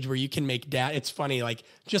day and age where you can make data. It's funny, like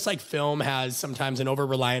just like film has sometimes an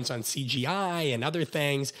over-reliance on CGI and other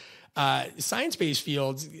things, science-based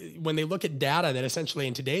fields, when they look at data that essentially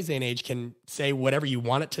in today's day and age can say whatever you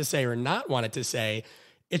want it to say or not want it to say,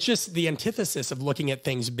 it's just the antithesis of looking at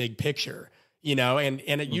things big picture. You know, and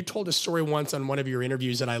you told a story once on one of your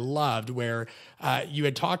interviews that I loved where you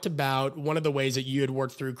had talked about one of the ways that you had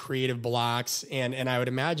worked through creative blocks, and I would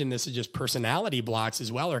imagine this is just personality blocks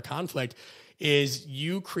as well, or conflict, is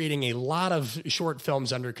you creating a lot of short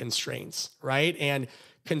films under constraints, right? And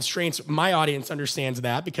constraints, my audience understands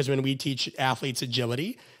that because when we teach athletes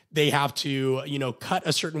agility, they have to, you know, cut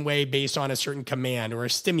a certain way based on a certain command or a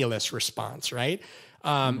stimulus response, right?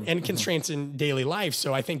 And constraints in daily life.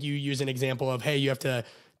 So I think you use an example of, hey, you have to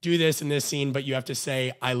do this in this scene, but you have to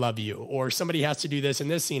say, I love you. Or somebody has to do this in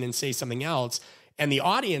this scene and say something else. And the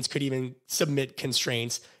audience could even submit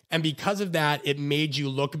constraints. And because of that, it made you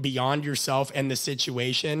look beyond yourself and the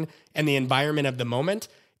situation and the environment of the moment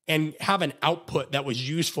and have an output that was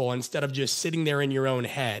useful instead of just sitting there in your own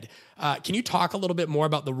head. Can you talk a little bit more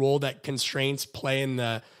about the role that constraints play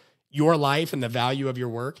in your life and the value of your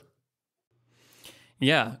work?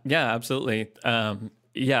 Yeah, absolutely.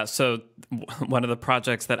 So one of the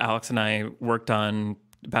projects that Alex and I worked on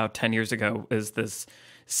about 10 years ago is this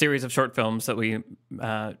series of short films that we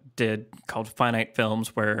did called Finite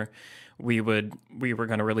Films, where we were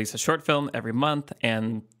going to release a short film every month,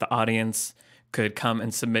 and the audience could come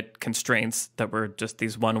and submit constraints that were just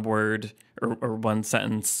these one word or one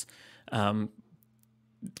sentence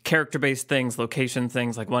character-based things, location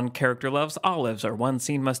things, like one character loves olives or one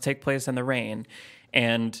scene must take place in the rain.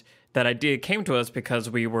 And that idea came to us because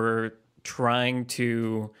we were trying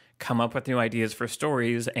to come up with new ideas for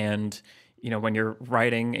stories. And, you know, when you're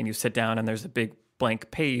writing and you sit down and there's a big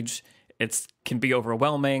blank page, it can be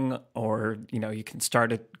overwhelming, or, you know, you can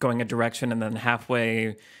start it going a direction and then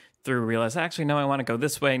halfway through realize, actually, no, I want to go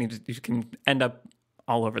this way. And you can end up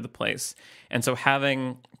all over the place. And so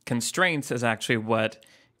having constraints is actually what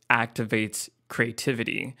activates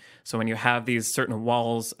creativity. So when you have these certain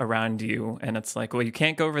walls around you and it's like, well, you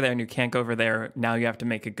can't go over there and you can't go over there. Now you have to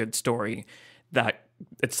make a good story. That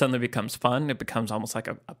it suddenly becomes fun. It becomes almost like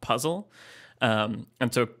a puzzle. And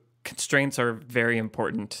so constraints are very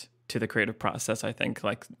important to the creative process. I think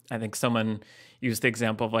someone used the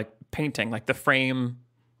example of like painting, like the frame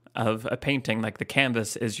of a painting, like the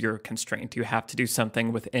canvas is your constraint. You have to do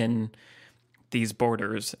something within these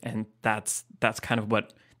borders. And that's kind of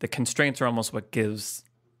what the constraints are, almost what gives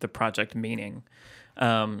the project meaning.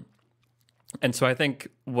 And so I think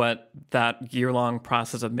what that year-long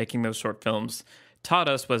process of making those short films taught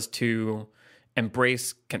us was to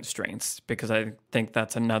embrace constraints, because I think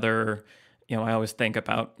that's another, you know, I always think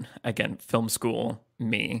about, again, film school,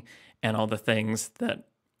 me, and all the things that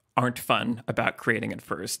aren't fun about creating at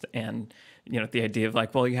first. And, you know, the idea of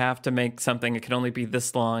like, well, you have to make something, it can only be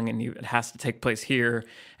this long and it has to take place here.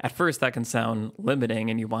 At first that can sound limiting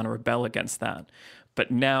and you want to rebel against that.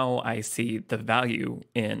 But now I see the value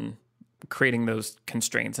in creating those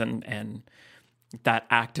constraints, and that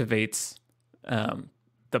activates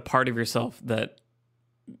the part of yourself that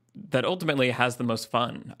ultimately has the most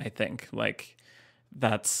fun, I think. Like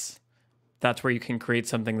that's where you can create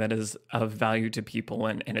something that is of value to people,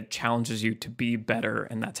 and it challenges you to be better,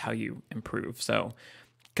 and that's how you improve. So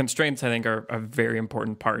constraints, I think, are a very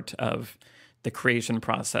important part of the creation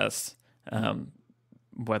process,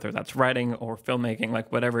 whether that's writing or filmmaking,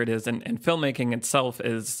 like whatever it is. And filmmaking itself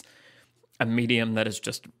is a medium that is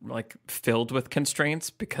just like filled with constraints,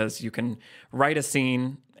 because you can write a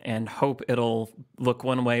scene and hope it'll look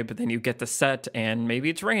one way, but then you get the set and maybe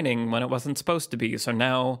it's raining when it wasn't supposed to be. So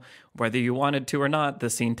now, whether you wanted to or not, the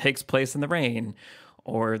scene takes place in the rain,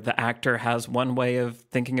 or the actor has one way of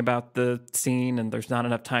thinking about the scene and there's not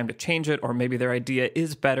enough time to change it, or maybe their idea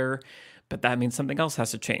is better, but that means something else has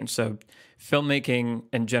to change. So filmmaking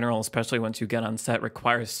in general, especially once you get on set,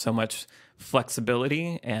 requires so much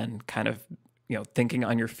flexibility and kind of, you know, thinking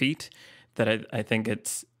on your feet, that I think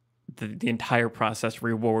it's the entire process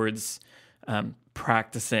rewards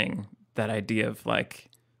practicing that idea of like,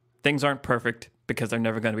 things aren't perfect because they're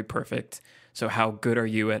never going to be perfect. So how good are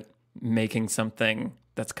you at making something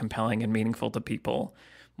that's compelling and meaningful to people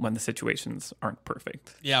when the situations aren't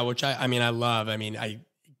perfect? Yeah, which I love.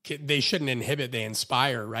 They shouldn't inhibit, they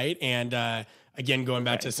inspire, right? And again, going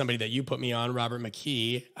back to somebody that you put me on, Robert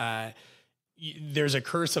McKee, there's a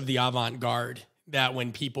curse of the avant-garde. that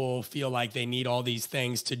when people feel like they need all these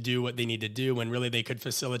things to do what they need to do, when really they could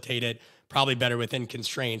facilitate it probably better within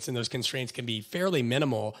constraints, and those constraints can be fairly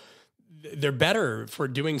minimal, they're better for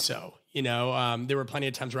doing so. There were plenty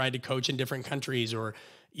of times where I had to coach in different countries, or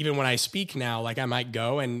even when I speak now, like I might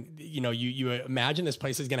go and, you imagine this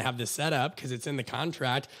place is going to have this set up because it's in the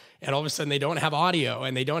contract, and all of a sudden they don't have audio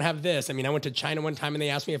and they don't have this. I mean, I went to China one time and they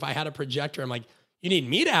asked me if I had a projector. I'm like, you need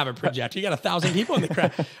me to have a projector? You got 1,000 people in the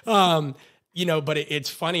crowd. But it's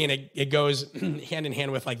funny, and it goes hand in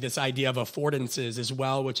hand with like this idea of affordances as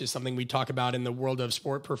well, which is something we talk about in the world of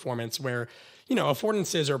sport performance, where,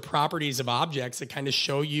 affordances are properties of objects that kind of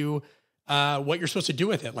show you what you're supposed to do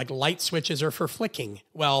with it. Like light switches are for flicking.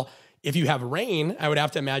 Well, if you have rain, I would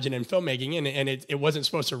have to imagine in filmmaking, and it wasn't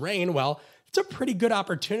supposed to rain. Well, it's a pretty good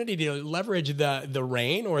opportunity to leverage the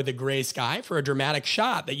rain or the gray sky for a dramatic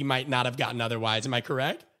shot that you might not have gotten otherwise. Am I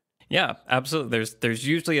correct? Yeah, absolutely. There's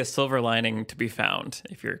usually a silver lining to be found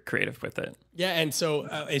if you're creative with it. Yeah, and so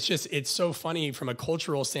it's so funny from a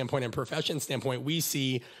cultural standpoint and profession standpoint.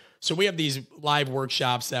 So we have these live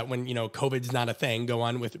workshops that when, COVID's not a thing, go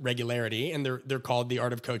on with regularity, and they're called the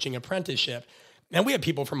Art of Coaching Apprenticeship. And we have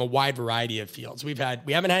people from a wide variety of fields. We haven't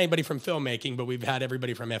had anybody from filmmaking, but we've had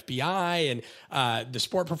everybody from FBI and the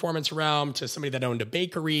sport performance realm, to somebody that owned a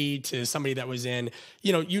bakery, to somebody that was in,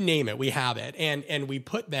 you name it, we have it. And we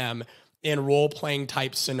put them in role-playing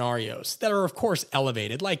type scenarios that are, of course,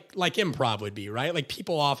 elevated, like improv would be, right? Like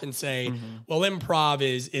people often say, well, improv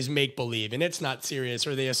is make-believe and it's not serious,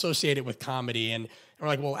 or they associate it with comedy. And we're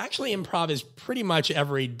like, well, actually, improv is pretty much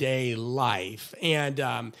everyday life. And,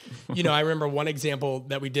 I remember one example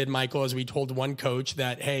that we did, Michael, is we told one coach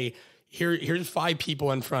that, hey, here's 5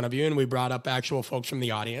 people in front of you, and we brought up actual folks from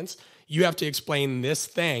the audience. You have to explain this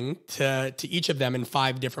thing to each of them in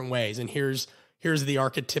 5 different ways. And here's the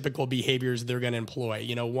archetypical behaviors they're going to employ.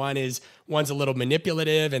 One's a little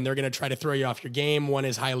manipulative and they're going to try to throw you off your game. One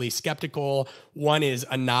is highly skeptical. One is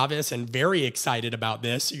a novice and very excited about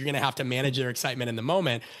this. So you're going to have to manage their excitement in the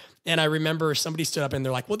moment. And I remember somebody stood up and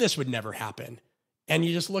they're like, well, this would never happen. And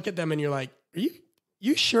you just look at them and you're like, are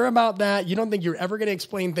you sure about that? You don't think you're ever going to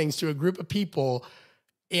explain things to a group of people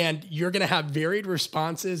and you're going to have varied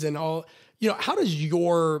responses and all, how does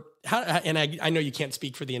and I know you can't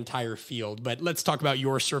speak for the entire field, but let's talk about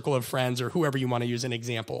your circle of friends or whoever you want to use an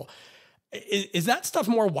example. Is that stuff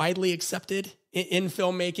more widely accepted in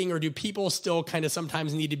filmmaking, or do people still kind of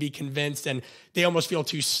sometimes need to be convinced and they almost feel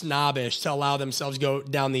too snobbish to allow themselves go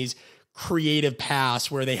down these creative paths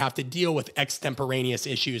where they have to deal with extemporaneous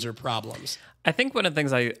issues or problems? I think one of the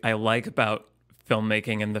things I like about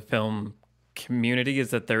filmmaking and the film community is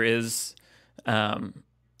that there is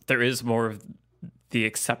more of the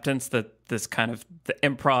acceptance that this kind of the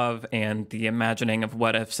improv and the imagining of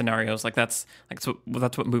what if scenarios, that's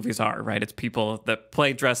what movies are, right? It's people that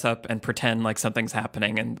play dress up and pretend like something's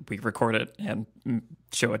happening, and we record it and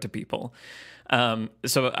show it to people.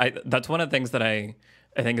 So that's one of the things that I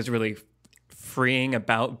think is really freeing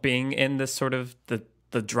about being in this sort of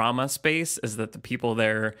the drama space, is that the people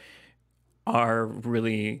there are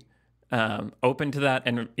really open to that,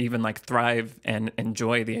 and even thrive and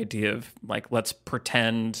enjoy the idea of let's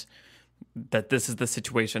pretend that this is the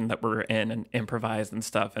situation that we're in and improvise and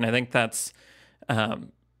stuff. And I think that's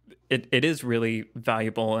it is really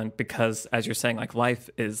valuable, and because, as you're saying, life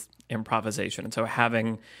is improvisation, and so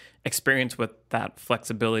having experience with that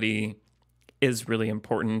flexibility is really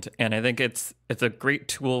important. And I think it's a great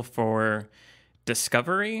tool for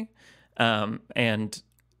discovery, and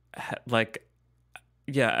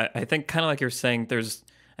yeah, I think kind of like you're saying, I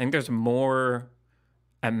think there's more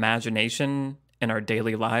imagination in our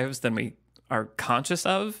daily lives than we are conscious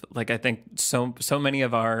of. I think so many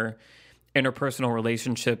of our interpersonal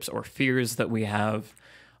relationships or fears that we have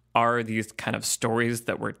are these kind of stories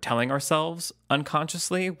that we're telling ourselves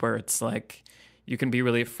unconsciously, where it's you can be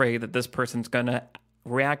really afraid that this person's going to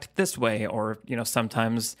react this way, or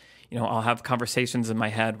sometimes I'll have conversations in my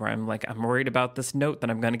head where I'm worried about this note that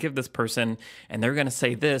I'm going to give this person, and they're going to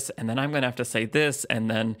say this, and then I'm going to have to say this, and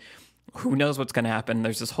then who knows what's going to happen.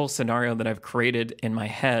 There's this whole scenario that I've created in my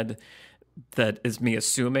head that is me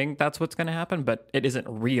assuming that's what's going to happen, but it isn't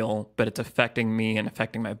real, but it's affecting me and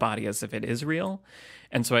affecting my body as if it is real.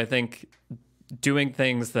 And so I think doing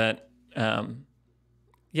things that,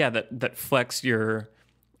 that flex your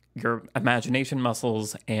imagination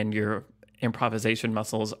muscles and your improvisation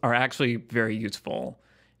muscles are actually very useful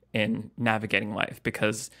in navigating life,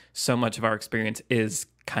 because so much of our experience is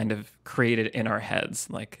kind of created in our heads.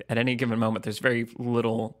 At any given moment, there's very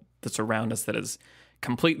little that's around us that is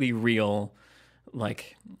completely real.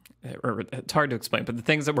 like, or it's hard to explain, but the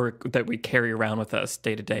things that we carry around with us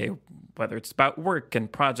day to day, whether it's about work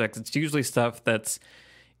and projects, it's usually stuff that's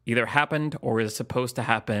either happened or is supposed to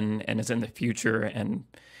happen and is in the future, and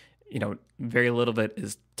very little of it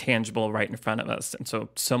is tangible right in front of us. And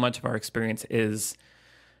so much of our experience is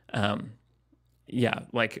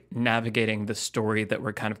like navigating the story that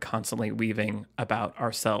we're kind of constantly weaving about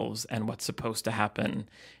ourselves and what's supposed to happen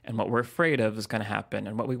and what we're afraid of is going to happen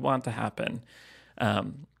and what we want to happen.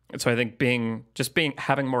 So I think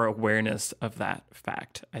having more awareness of that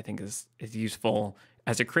fact, I think is useful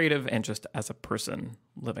as a creative and just as a person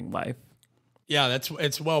living life. Yeah,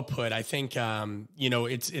 it's well put. I think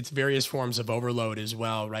it's various forms of overload as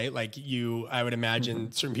well, right? Like I would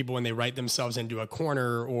imagine certain people when they write themselves into a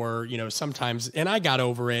corner, or sometimes, and I got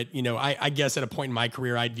over it. I guess at a point in my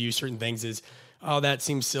career, I'd view certain things as, oh, that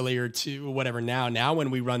seems silly or whatever. Now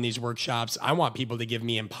when we run these workshops, I want people to give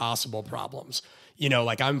me impossible problems.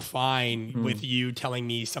 Like I'm fine with you telling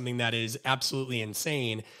me something that is absolutely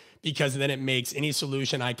insane, because then it makes any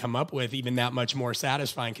solution I come up with even that much more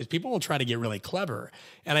satisfying, because people will try to get really clever.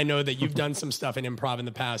 And I know that you've done some stuff in improv in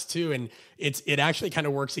the past too. And it actually kind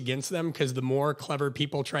of works against them, because the more clever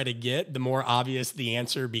people try to get, the more obvious the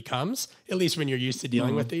answer becomes, at least when you're used to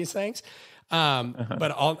dealing with these things.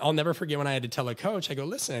 But I'll never forget when I had to tell a coach, I go,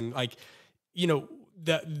 listen, like,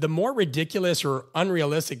 the more ridiculous or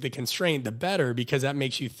unrealistic the constraint, the better, because that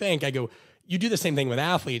makes you think. I go, you do the same thing with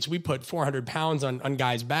athletes. We put 400 pounds on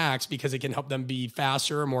guys' backs because it can help them be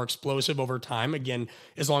faster or more explosive over time. Again,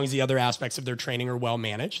 as long as the other aspects of their training are well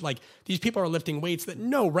managed. Like, these people are lifting weights that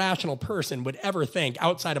no rational person would ever think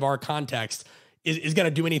outside of our context is going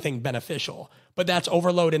to do anything beneficial. But that's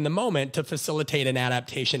overload in the moment to facilitate an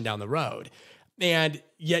adaptation down the road. And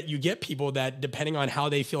yet you get people that, depending on how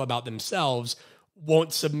they feel about themselves,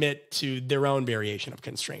 won't submit to their own variation of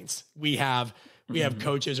constraints. We have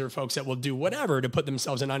coaches or folks that will do whatever to put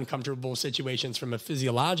themselves in uncomfortable situations from a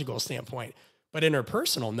physiological standpoint, but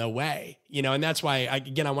interpersonal, no way. And that's why,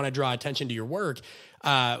 I want to draw attention to your work.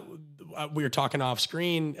 We were talking off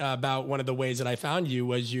screen about one of the ways that I found you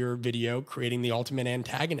was your video, Creating the Ultimate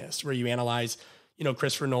Antagonist, where you analyze,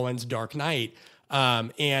 Christopher Nolan's Dark Knight.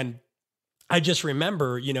 And I just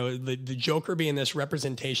remember, the Joker being this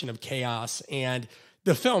representation of chaos, and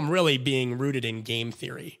the film really being rooted in game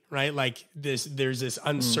theory, right? Like there's this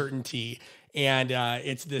uncertainty, and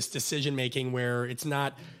it's this decision-making where it's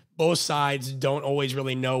not, both sides don't always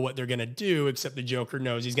really know what they're going to do, except the Joker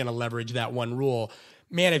knows he's going to leverage that one rule.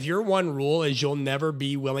 Man, if your one rule is you'll never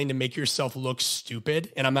be willing to make yourself look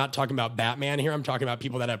stupid, and I'm not talking about Batman here, I'm talking about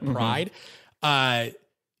people that have pride,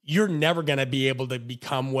 you're never going to be able to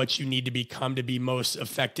become what you need to become to be most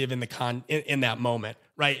effective in that moment,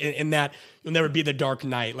 right? In that you'll never be the Dark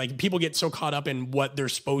Knight. Like, people get so caught up in what they're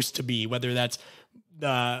supposed to be, whether that's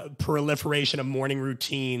the proliferation of morning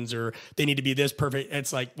routines or they need to be this perfect.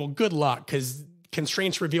 It's like, well, good luck, because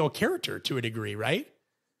constraints reveal character to a degree, right?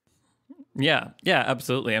 Yeah,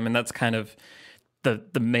 absolutely. I mean, that's kind of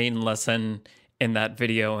the main lesson in that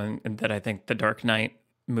video, and that I think the Dark Knight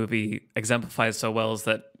movie exemplifies so well, is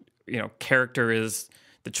that character is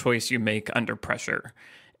the choice you make under pressure,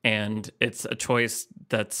 and it's a choice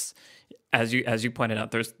that's, as you pointed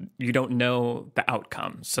out, you don't know the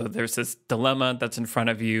outcome. So there's this dilemma that's in front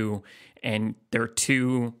of you, and there are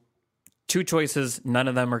two choices. None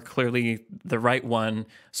of them are clearly the right one.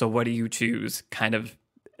 So what do you choose? Kind of,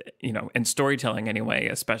 in storytelling anyway,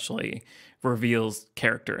 especially, reveals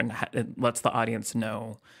character, and it lets the audience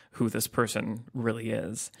know who this person really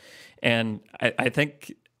is. And I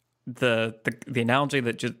think the analogy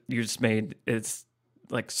that you just made is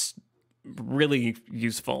like really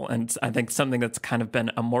useful, and I think something that's kind of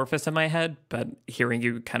been amorphous in my head, but hearing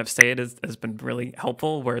you kind of say it has been really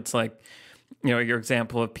helpful, where it's like, your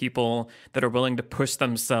example of people that are willing to push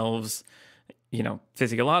themselves,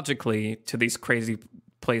 physiologically to these crazy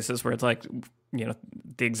places where it's like,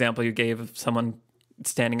 the example you gave of someone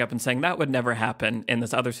standing up and saying that would never happen in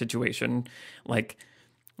this other situation. Like,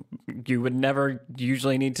 you would never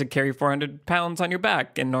usually need to carry 400 pounds on your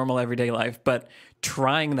back in normal everyday life, but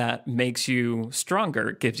trying that makes you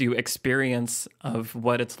stronger, gives you experience of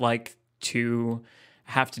what it's like to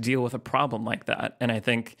have to deal with a problem like that. And I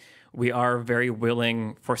think we are very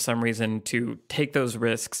willing, for some reason, to take those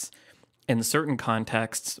risks in certain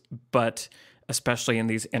contexts, but especially in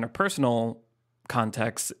these interpersonal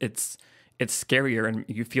contexts, it's scarier and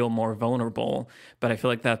you feel more vulnerable. But I feel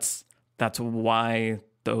like that's why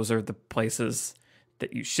those are the places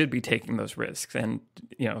that you should be taking those risks. And,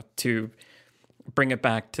 to bring it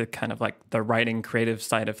back to kind of like the writing creative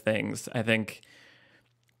side of things, I think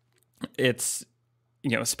it's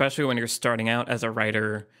especially when you're starting out as a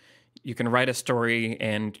writer, you can write a story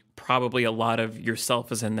and probably a lot of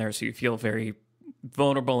yourself is in there. So you feel very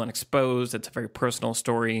vulnerable and exposed. It's a very personal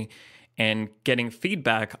story. And getting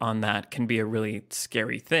feedback on that can be a really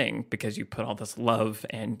scary thing because you put all this love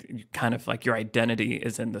and you kind of like your identity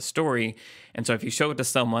is in the story. And so if you show it to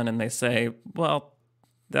someone and they say, well,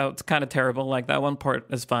 that's kind of terrible, like that one part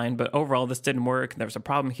is fine, but overall this didn't work. There's a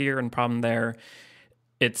problem here and problem there.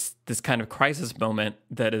 It's this kind of crisis moment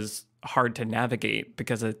that is hard to navigate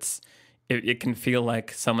because it can feel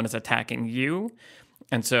like someone is attacking you.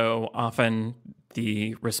 And so often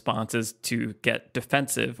the response is to get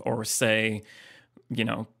defensive or say,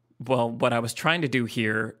 well, what I was trying to do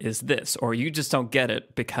here is this, or you just don't get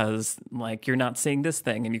it because like you're not seeing this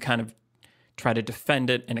thing, and you kind of try to defend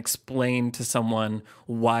it and explain to someone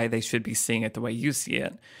why they should be seeing it the way you see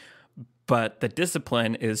it. But the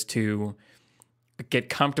discipline is to get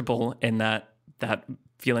comfortable in that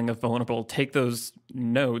feeling of vulnerable, take those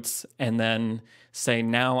notes and then say,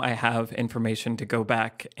 now I have information to go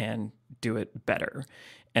back and do it better.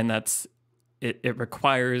 And it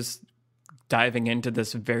requires diving into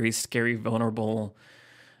this very scary, vulnerable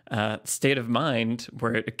state of mind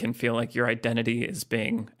where it can feel like your identity is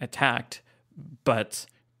being attacked, but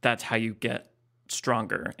that's how you get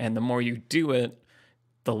stronger. And the more you do it,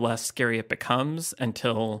 the less scary it becomes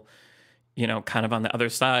until, kind of on the other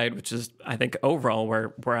side, which is, I think, overall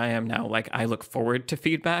where I am now, like I look forward to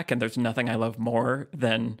feedback, and there's nothing I love more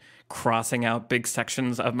than crossing out big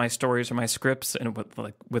sections of my stories or my scripts and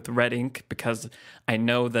with red ink, because I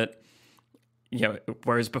know that,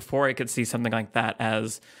 whereas before I could see something like that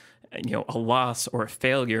as, a loss or a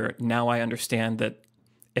failure, now I understand that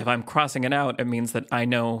if I'm crossing it out, it means that I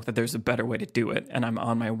know that there's a better way to do it, and I'm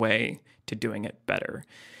on my way to doing it better.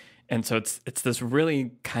 And so it's this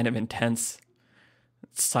really kind of intense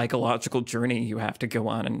psychological journey you have to go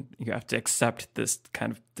on, and you have to accept this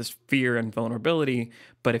fear and vulnerability.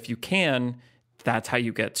 But if you can, that's how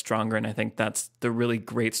you get stronger. And I think that's the really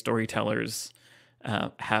great storytellers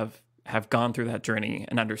have gone through that journey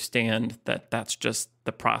and understand that that's just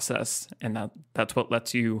the process, and that's what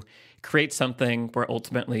lets you create something where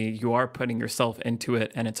ultimately you are putting yourself into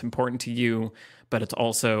it and it's important to you, but it's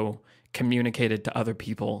also communicated to other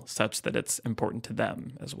people such that it's important to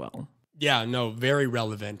them as well. Yeah, no, very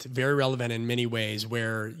relevant in many ways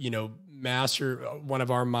where, master, one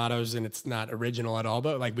of our mottos, and it's not original at all,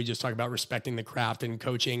 but like we just talk about respecting the craft and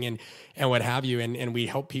coaching and what have you. And we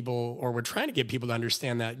help people, or we're trying to get people to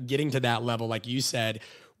understand that getting to that level, like you said,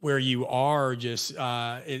 where you are just,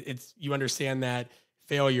 you understand that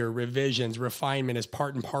failure, revisions, refinement is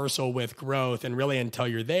part and parcel with growth. And really until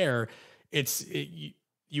you're there,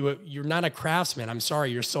 you're not a craftsman. I'm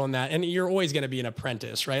sorry, you're still in that. And you're always going to be an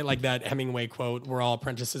apprentice, right? Like that Hemingway quote, we're all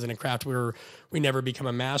apprentices in a craft. We never become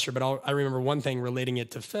a master. But I remember one thing relating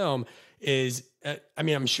it to film is,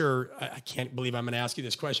 I'm sure, I can't believe I'm going to ask you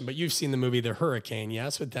this question, but you've seen the movie The Hurricane,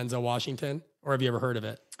 yes? With Denzel Washington? Or have you ever heard of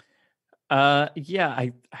it? Yeah,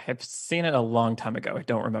 I have seen it a long time ago. I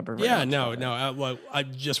don't remember.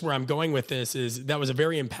 Just where I'm going with this is that was a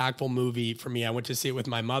very impactful movie for me. I went to see it with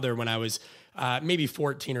my mother when I was maybe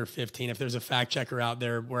 14 or 15. If there's a fact checker out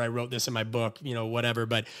there where I wrote this in my book, whatever.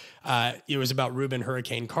 But it was about Reuben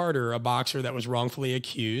Hurricane Carter, a boxer that was wrongfully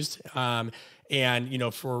accused.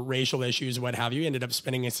 And, for racial issues, what have you, ended up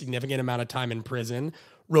spending a significant amount of time in prison,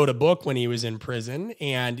 wrote a book when he was in prison.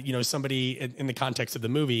 And, somebody in the context of the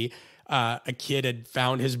movie, a kid had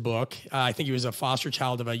found his book. I think he was a foster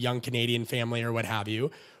child of a young Canadian family or what have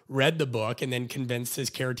you, read the book and then convinced his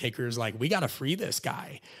caretakers, like, we got to free this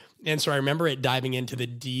guy. And so I remember it diving into the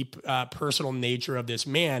deep personal nature of this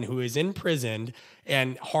man who is imprisoned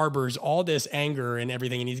and harbors all this anger and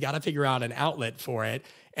everything. And he's got to figure out an outlet for it.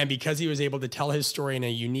 And because he was able to tell his story in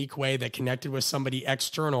a unique way that connected with somebody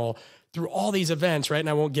external through all these events, right? And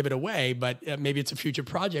I won't give it away, but maybe it's a future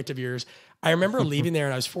project of yours. I remember leaving there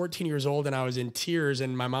and I was 14 years old and I was in tears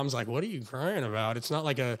and my mom's like, what are you crying about? It's not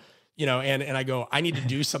like and I go, I need to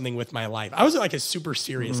do something with my life. I was like a super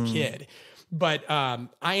serious kid. But I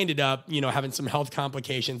ended up, having some health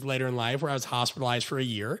complications later in life where I was hospitalized for a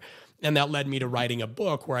year. And that led me to writing a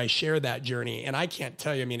book where I share that journey. And I can't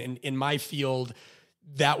tell you, in my field,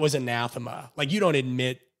 that was anathema. Like, you don't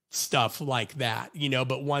admit stuff like that,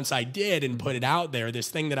 but once I did and put it out there, this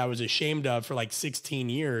thing that I was ashamed of for like 16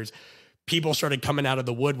 years, people started coming out of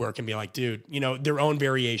the woodwork and be like, dude, their own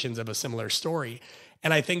variations of a similar story.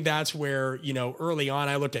 And I think that's where, early on,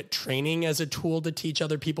 I looked at training as a tool to teach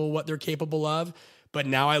other people what they're capable of. But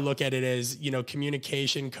now I look at it as,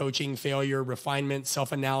 communication, coaching, failure, refinement,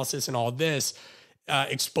 self-analysis, and all this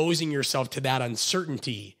exposing yourself to that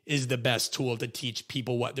uncertainty is the best tool to teach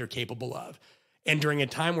people what they're capable of. And during a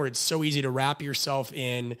time where it's so easy to wrap yourself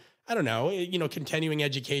in, I don't know, continuing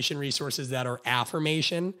education resources that are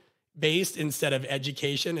affirmation based instead of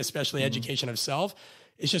education, especially education of self,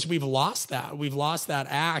 it's just, we've lost that. We've lost that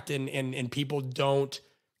act, and people don't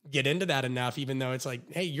get into that enough, even though it's like,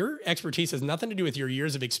 hey, your expertise has nothing to do with your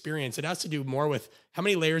years of experience. It has to do more with how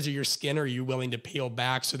many layers of your skin are you willing to peel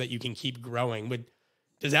back so that you can keep growing.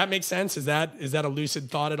 Does that make sense? Is that a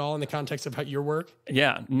lucid thought at all in the context of your work?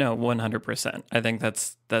 Yeah, no, 100%. I think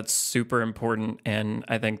that's super important. And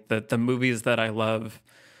I think that the movies that I love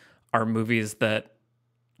are movies that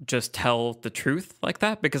just tell the truth like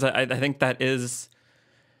that, because I think that's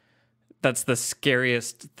the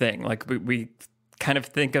scariest thing. Like we kind of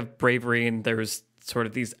think of bravery, and there's sort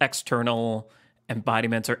of these external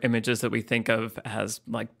embodiments or images that we think of as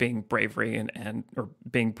like being bravery and or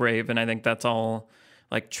being brave. And I think that's all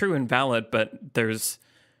like true and valid, but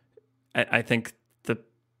I think the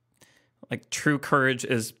like true courage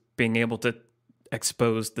is being able to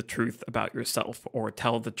expose the truth about yourself or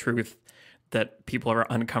tell the truth that people are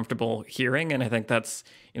uncomfortable hearing. And I think that's,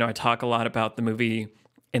 I talk a lot about the movie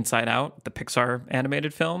Inside Out, the Pixar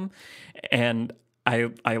animated film. And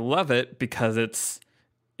I love it because it's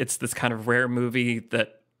this kind of rare movie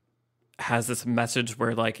that has this message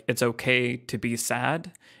where like it's okay to be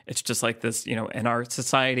sad. It's just like this, in our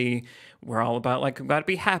society, we're all about like, we've got to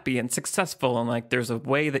be happy and successful, and like there's a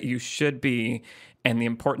way that you should be. And the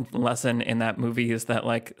important lesson in that movie is that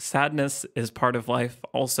like sadness is part of life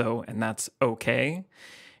also, and that's okay.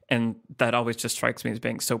 And that always just strikes me as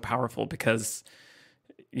being so powerful because,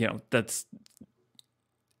 that's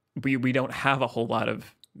we don't have a whole lot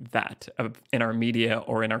of that in our media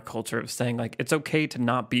or in our culture of saying like it's okay to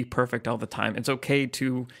not be perfect all the time. It's okay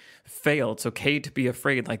to fail. It's okay to be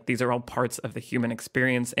afraid. Like these are all parts of the human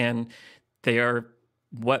experience, and they are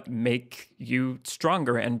what make you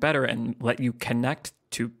stronger and better and let you connect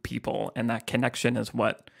to people. And that connection is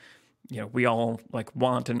what we all like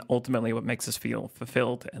want, and ultimately what makes us feel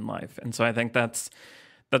fulfilled in life. And so I think that's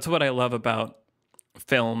what I love about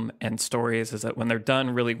film and stories, is that when they're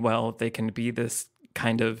done really well, they can be this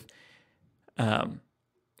kind of,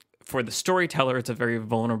 for the storyteller, it's a very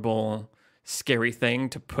vulnerable, scary thing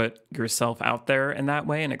to put yourself out there in that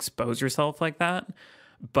way and expose yourself like that.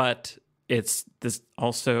 But it's this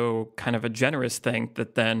also kind of a generous thing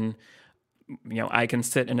that then, I can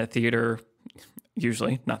sit in a theater,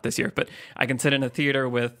 usually not this year, but I can sit in a theater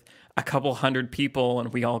with a couple hundred people,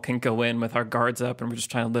 and we all can go in with our guards up, and we're just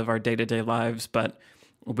trying to live our day-to-day lives. But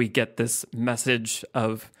we get this message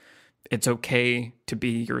of it's okay to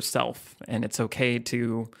be yourself, and it's okay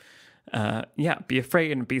to, be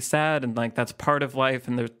afraid and be sad. And like, that's part of life.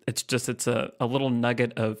 And it's a little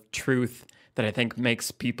nugget of truth that I think makes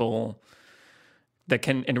people, that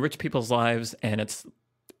can enrich people's lives, and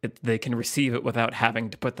they can receive it without having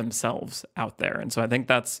to put themselves out there. And so I think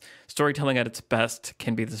that's storytelling at its best,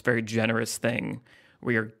 can be this very generous thing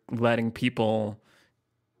where you're letting people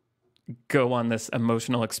go on this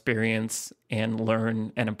emotional experience and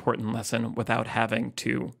learn an important lesson without having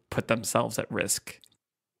to put themselves at risk.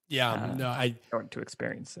 Or to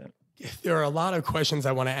experience it. There are a lot of questions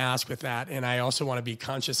I want to ask with that, and I also want to be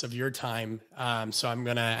conscious of your time. So I'm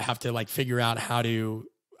going to have to like figure out how to.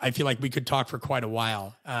 I feel like we could talk for quite a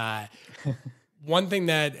while. One thing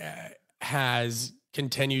that has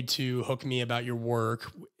continued to hook me about your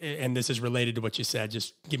work, and this is related to what you said,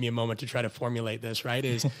 just give me a moment to try to formulate this, right,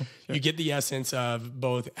 is sure. You get the essence of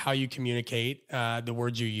both how you communicate, the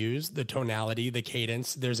words you use, the tonality, the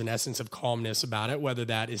cadence. There's an essence of calmness about it, whether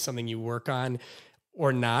that is something you work on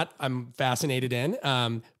or not, I'm fascinated in.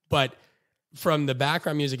 But from the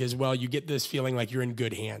background music as well, you get this feeling like you're in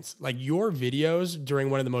good hands. Like your videos during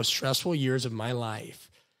one of the most stressful years of my life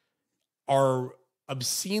are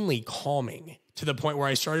obscenely calming, to the point where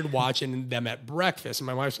I started watching them at breakfast. And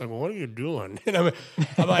my wife's like, well, what are you doing? And I'm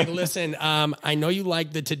like, listen, I know you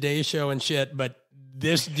like the Today Show and shit, but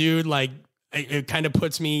this dude, like, it kind of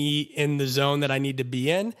puts me in the zone that I need to be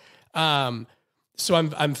in. So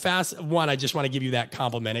I'm fast. One, I just want to give you that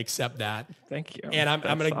compliment. Accept that. Thank you. And I'm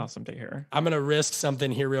gonna awesome to hear. I'm gonna risk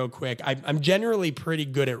something here real quick. I'm generally pretty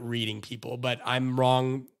good at reading people, but I'm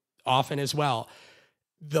wrong often as well.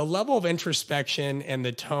 The level of introspection and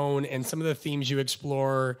the tone and some of the themes you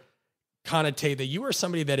explore connotate that you are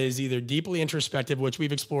somebody that is either deeply introspective, which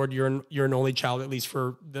we've explored. You're an only child, at least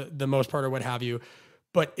for the most part, or what have you.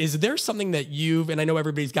 But is there something that and I know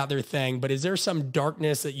everybody's got their thing, but is there some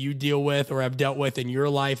darkness that you deal with or have dealt with in your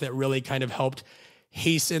life that really kind of helped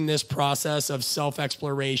hasten this process of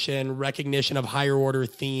self-exploration, recognition of higher order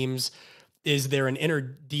themes, Is there an inner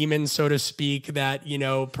demon, so to speak, that, you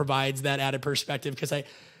know, provides that added perspective? Because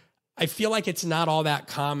I feel like it's not all that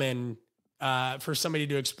common for somebody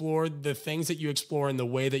to explore the things that you explore and the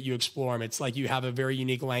way that you explore them. It's like you have a very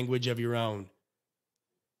unique language of your own.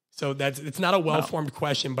 So it's not a well-formed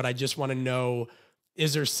question, but I just want to know,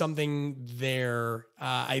 is there something there?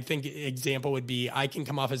 I think example would be, I can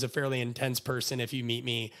come off as a fairly intense person if you meet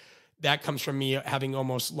me. That comes from me having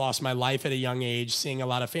almost lost my life at a young age, seeing a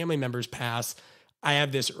lot of family members pass. I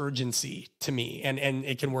have this urgency to me, and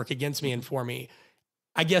it can work against me and for me.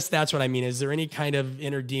 I guess that's what I mean. Is there any kind of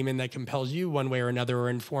inner demon that compels you one way or another, or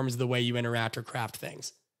informs the way you interact or craft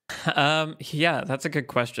things? Yeah, that's a good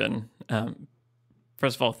question.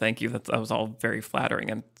 First of all, thank you. That was all very flattering.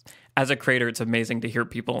 And as a creator, it's amazing to hear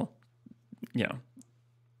people, you know,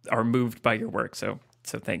 are moved by your work. So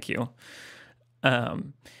thank you.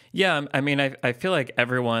 Yeah, I mean, I feel like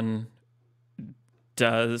everyone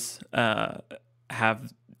does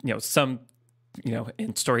have, you know, some, you know,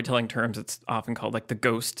 in storytelling terms, it's often called like the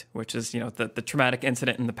ghost, which is, you know, the traumatic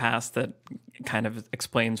incident in the past that kind of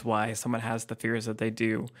explains why someone has the fears that they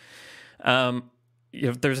do. You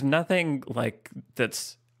know, there's nothing like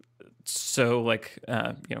that's so like,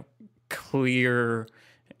 you know, clear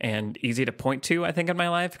and easy to point to, I think, in my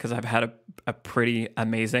life, because I've had a pretty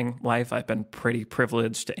amazing life. I've been pretty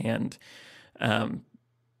privileged. And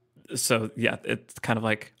so, yeah, it's kind of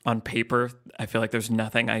like on paper, I feel like there's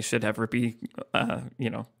nothing I should ever be, you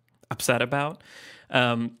know, upset about.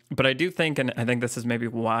 But I do think, and I think this is maybe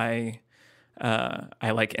why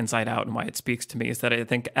I like Inside Out and why it speaks to me, is that I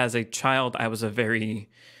think as a child, I was a very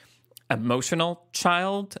emotional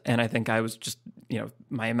child. And I think I was just, you know,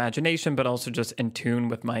 my imagination, but also just in tune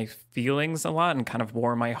with my feelings a lot and kind of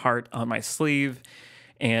wore my heart on my sleeve.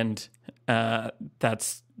 And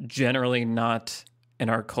that's generally not in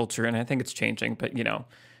our culture. And I think it's changing, but, you know,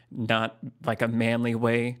 not like a manly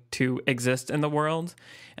way to exist in the world.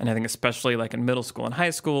 And I think especially like in middle school and high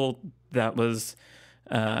school, that was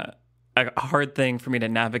a hard thing for me to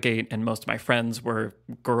navigate. And most of my friends were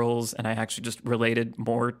girls, and I actually just related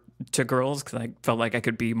more to girls because I felt like I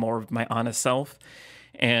could be more of my honest self.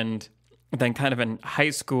 And then kind of in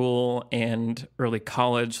high school and early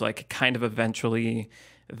college, like kind of eventually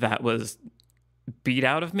that was beat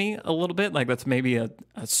out of me a little bit. Like that's maybe an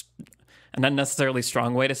unnecessarily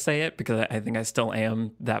strong way to say it, because I think I still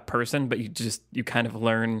am that person, but you kind of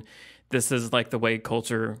learn this is like the way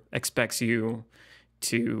culture expects you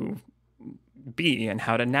to be and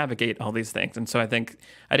how to navigate all these things. And so I think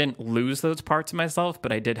I didn't lose those parts of myself,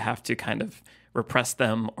 but I did have to kind of repress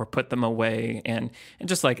them or put them away. And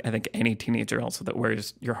just like I think any teenager also that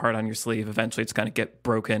wears your heart on your sleeve, eventually it's going to get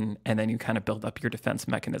broken, and then you kind of build up your defense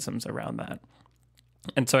mechanisms around that.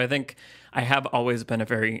 And so I think I have always been a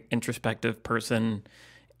very introspective person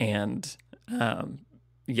and,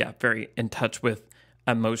 very in touch with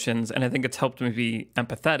emotions. And I think it's helped me be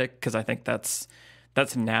empathetic, because I think that's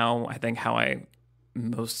now, I think, how I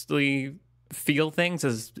mostly feel things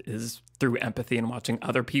is through empathy and watching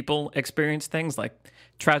other people experience things. Like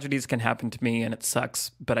tragedies can happen to me and it sucks,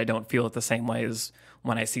 but I don't feel it the same way as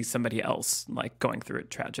when I see somebody else like going through a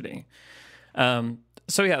tragedy. So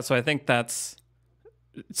I think that's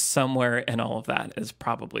somewhere in all of that is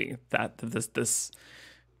probably that this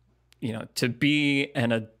you know, to be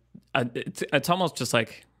in it's almost just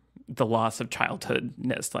like the loss of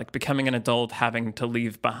childhoodness, like becoming an adult, having to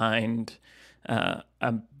leave behind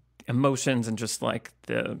emotions and just like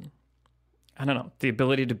the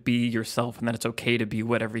ability to be yourself, and that it's okay to be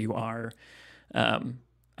whatever you are.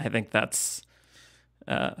 I think that's,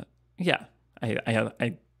 I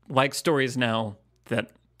like stories now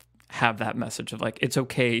that have that message of like, it's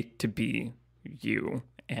okay to be you,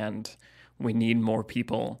 and we need more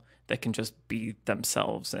people that can just be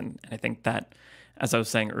themselves. And I think that, as I was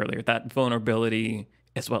saying earlier, that vulnerability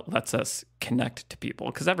is what lets us connect to people,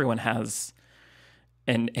 because everyone has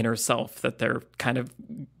an inner self that they're kind of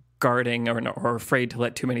guarding or afraid to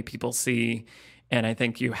let too many people see. And I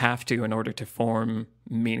think you have to in order to form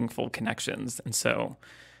meaningful connections. And so,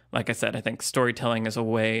 like I said, I think storytelling is a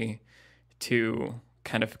way to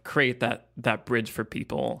kind of create that bridge for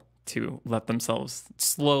people to let themselves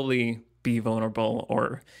slowly be vulnerable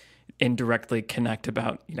or indirectly connect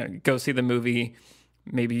about, you know, go see the movie,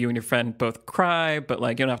 maybe you and your friend both cry, but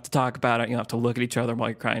like you don't have to talk about it, you don't have to look at each other while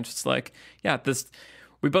you're crying. It's just like, yeah,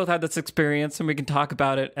 we both had this experience and we can talk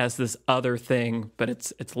about it as this other thing, but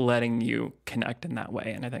it's letting you connect in that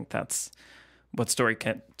way. And I think that's what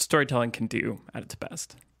storytelling can do at its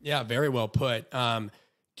best. Yeah, very well put.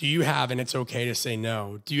 Do you have, and it's okay to say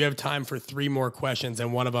no, do you have time for 3 more questions?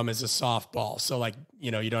 And one of them is a softball. So like, you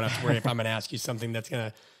know, you don't have to worry if I'm going to ask you something that's going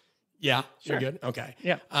to, Yeah, Sure. you're good. Okay.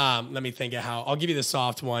 Yeah. Let me think of how. I'll give you the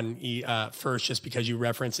soft one first, just because you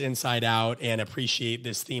reference Inside Out and appreciate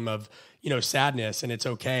this theme of sadness, and it's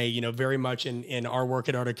okay. Very much in our work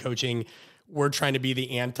at Art of Coaching, we're trying to be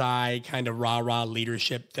the anti kind of rah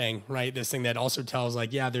leadership thing, right? This thing that also tells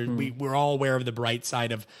we're all aware of the bright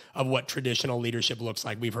side of what traditional leadership looks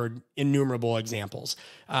like. We've heard innumerable examples,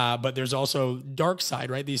 but there's also dark side,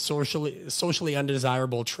 right? These socially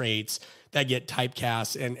undesirable traits that get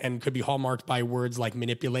typecast and could be hallmarked by words like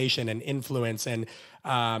manipulation and influence and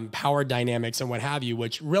power dynamics and what have you,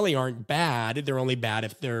 which really aren't bad. They're only bad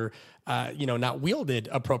if they're not wielded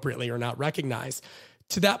appropriately or not recognized.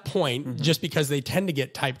 To that point, just because they tend to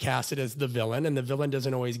get typecasted as the villain, and the villain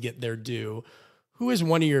doesn't always get their due, who is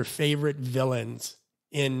one of your favorite villains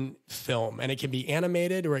in film? And it can be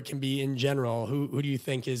animated or it can be in general. Who do you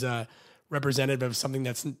think is a representative of something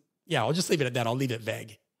that's, I'll just leave it at that. I'll leave it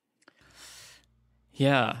vague.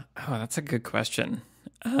 Yeah. Oh, that's a good question.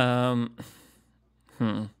 And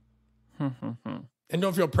don't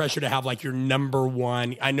feel pressure to have like your number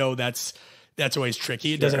one. I know that's always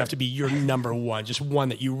tricky. It doesn't have to be your number one, just one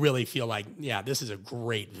that you really feel like, this is a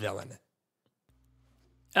great villain.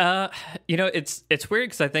 It's weird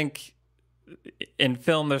because I think in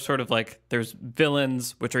film there's sort of like there's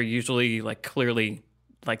villains which are usually like clearly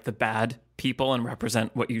like the bad people and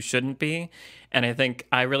represent what you shouldn't be. And I think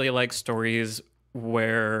I really like stories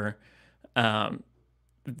where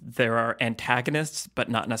there are antagonists but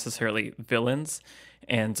not necessarily villains.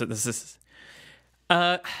 And so this is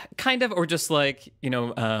kind of, or just like,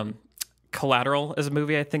 Collateral is a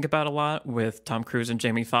movie I think about a lot with Tom Cruise and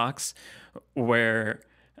Jamie Foxx, where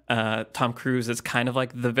Tom Cruise is kind of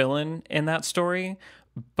like the villain in that story.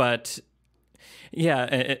 But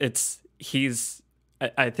I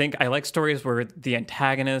think I like stories where the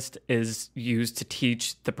antagonist is used to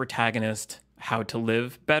teach the protagonist how to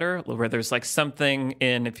live better, where there's like something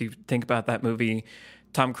in, if you think about that movie,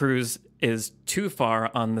 Tom Cruise is too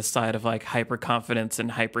far on the side of like hyper confidence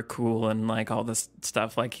and hyper cool and like all this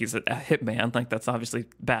stuff. Like he's a hitman, like that's obviously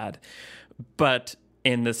bad. But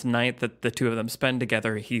in this night that the two of them spend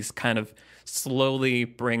together, he's kind of slowly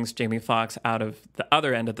brings Jamie Foxx out of the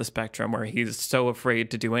other end of the spectrum where he's so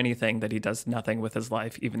afraid to do anything that he does nothing with his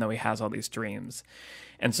life, even though he has all these dreams.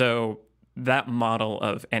 And so that model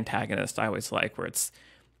of antagonist I always like, where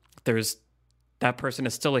that person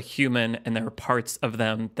is still a human and there are parts of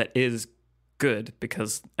them that is good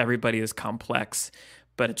because everybody is complex,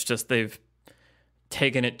 but it's just they've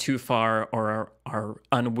taken it too far or are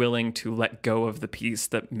unwilling to let go of the piece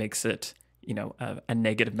that makes it, a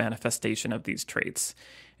negative manifestation of these traits.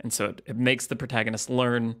 And so it makes the protagonist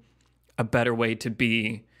learn a better way to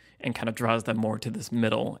be and kind of draws them more to this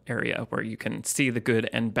middle area where you can see the good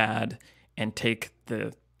and bad and take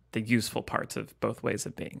the useful parts of both ways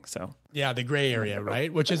of being. So the gray area,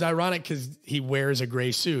 right? Which is ironic because he wears a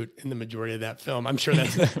gray suit in the majority of that film. I'm sure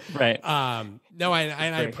that's right. No, I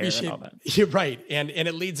appreciate that. You're right. And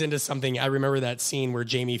it leads into something. I remember that scene where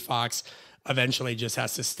Jamie Foxx eventually just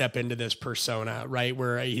has to step into this persona, right?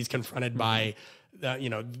 Where he's confronted by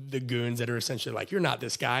the goons that are essentially like, you're not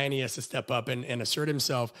this guy. And he has to step up and assert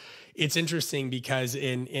himself. It's interesting because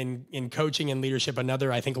in coaching and leadership,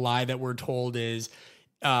 another, I think, lie that we're told is,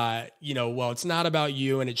 it's not about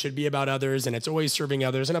you and it should be about others and it's always serving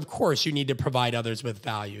others. And of course you need to provide others with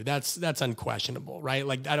value. That's unquestionable, right?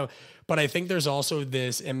 But I think there's also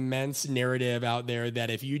this immense narrative out there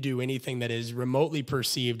that if you do anything that is remotely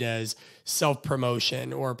perceived as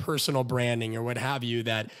self-promotion or personal branding or what have you,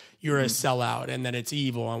 that you're a sellout and that it's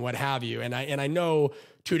evil and what have you. And I know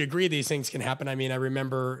to a degree these things can happen. I mean, I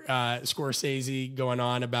remember Scorsese going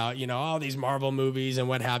on about, all these Marvel movies and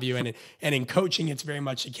what have you. And in coaching, it's very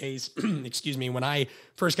much the case. Excuse me. When I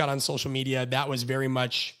first got on social media, that was very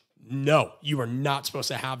much, no, you are not supposed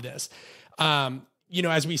to have this.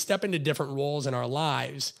 As we step into different roles in our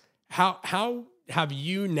lives, how have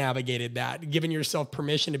you navigated that, given yourself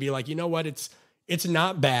permission to be like, you know what, it's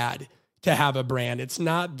not bad to have a brand. It's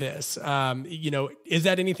not this. Is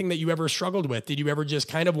that anything that you ever struggled with? Did you ever just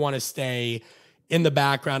kind of want to stay in the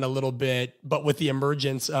background a little bit, but with the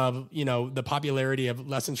emergence of, the popularity of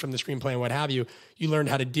lessons from the screenplay and what have you, you learned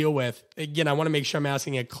how to deal with? Again, I want to make sure I'm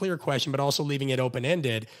asking a clear question, but also leaving it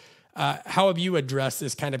open-ended. How have you addressed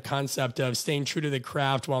this kind of concept of staying true to the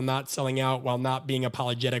craft while not selling out, while not being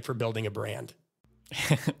apologetic for building a brand?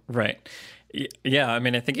 Right. Yeah, I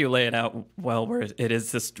mean, I think you lay it out well, where it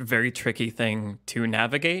is this very tricky thing to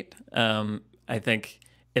navigate. I think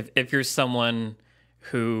if you're someone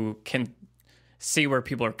who can see where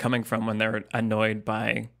people are coming from when they're annoyed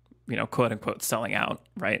by quote unquote selling out,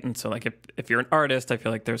 right? And so like if you're an artist, I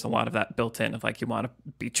feel like there's a lot of that built in of like you want to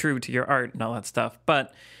be true to your art and all that stuff,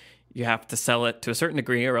 but you have to sell it to a certain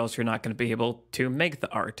degree or else you're not going to be able to make the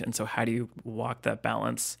art. And so how do you walk that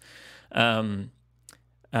balance? I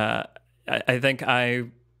think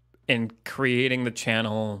in creating the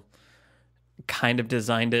channel, kind of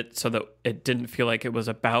designed it so that it didn't feel like it was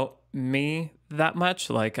about me that much.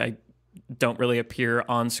 Like I don't really appear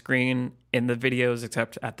on screen in the videos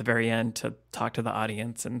except at the very end to talk to the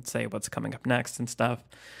audience and say what's coming up next and stuff.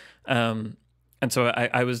 And so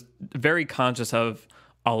I was very conscious of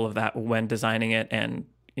all of that when designing it, and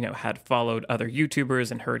had followed other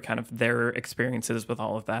YouTubers and heard kind of their experiences with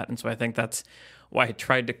all of that. And so I think that's why I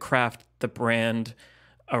tried to craft the brand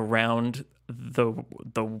around the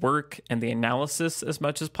work and the analysis as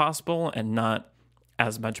much as possible, and not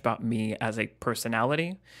as much about me as a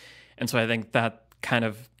personality. And so I think that kind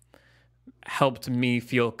of helped me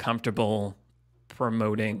feel comfortable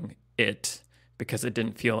promoting it, because it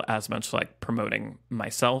didn't feel as much like promoting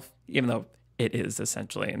myself, even though it is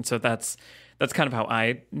essentially. And so that's kind of how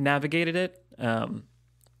I navigated it.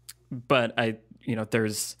 But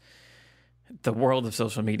there's the world of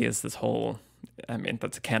social media is this whole,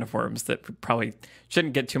 that's a can of worms that we probably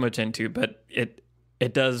shouldn't get too much into, but it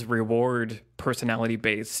does reward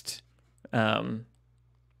personality-based,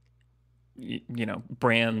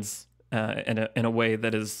 brands in a way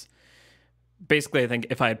that is basically, I think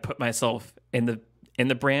if I had put myself in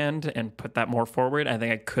the brand and put that more forward, I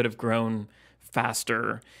think I could have grown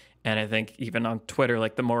faster. And I think even on Twitter,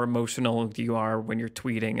 like the more emotional you are when you're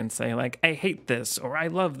tweeting and say like, I hate this or I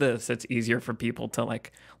love this, it's easier for people to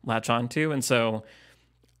like latch onto. And so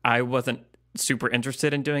I wasn't super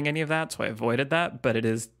interested in doing any of that, so I avoided that. But it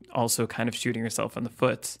is also kind of shooting yourself in the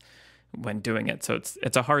foot when doing it. So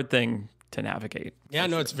it's a hard thing to navigate. Yeah,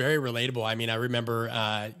 no, it's very relatable. I mean, I remember,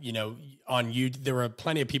 on YouTube, there were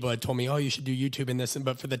plenty of people that told me, oh, you should do YouTube and this,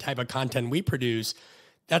 but for the type of content we produce,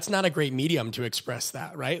 that's not a great medium to express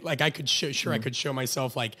that, right? Like I could I could show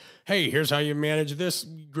myself like, hey, here's how you manage this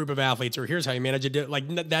group of athletes, or here's how you manage it. Like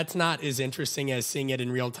that's not as interesting as seeing it in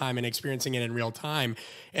real time and experiencing it in real time.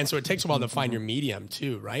 And so it takes a while to find your medium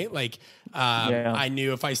too, right? Like I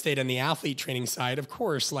knew if I stayed on the athlete training side, of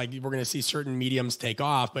course, like we're going to see certain mediums take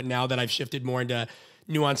off. But now that I've shifted more into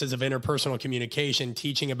nuances of interpersonal communication,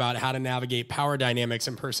 teaching about how to navigate power dynamics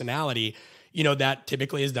and personality, that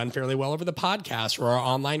typically is done fairly well over the podcast or our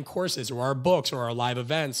online courses or our books or our live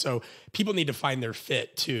events. So people need to find their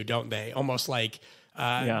fit too, don't they? Almost like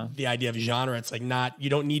the idea of genre. It's like you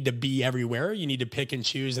don't need to be everywhere. You need to pick and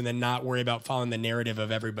choose and then not worry about following the narrative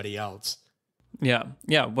of everybody else. Yeah.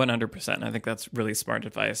 100%. I think that's really smart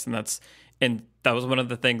advice. And that was one of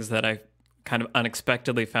the things that I kind of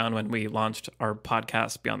unexpectedly found when we launched our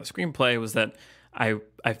podcast Beyond the Screenplay, was that I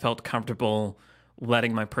felt comfortable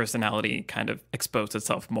letting my personality kind of expose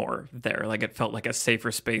itself more there. Like it felt like a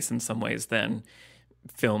safer space in some ways than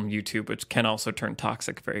film YouTube, which can also turn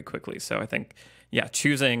toxic very quickly. So I think,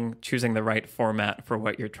 choosing the right format for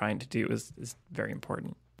what you're trying to do is very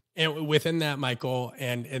important. And within that, Michael,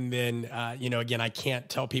 and then, again, I can't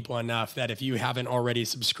tell people enough that if you haven't already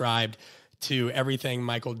subscribed to everything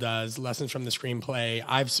Michael does, Lessons from the Screenplay,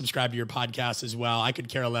 I've subscribed to your podcast as well. I could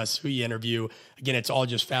care less who you interview. Again, it's all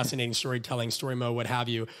just fascinating storytelling, story mode, what have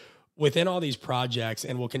you. Within all these projects,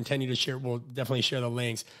 and we'll continue to share, we'll definitely share the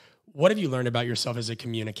links. What have you learned about yourself as a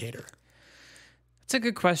communicator? That's a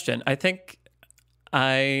good question. I think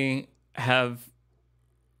I have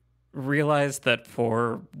realized that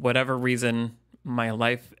for whatever reason, my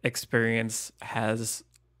life experience has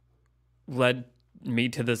led me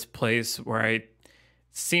to this place where I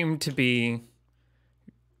seem to be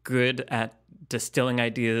good at distilling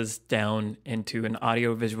ideas down into an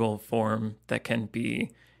audiovisual form that can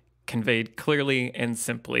be conveyed clearly and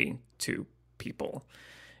simply to people.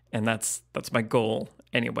 And that's my goal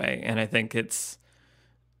anyway. And I think it's,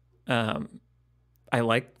 I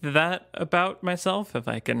like that about myself. If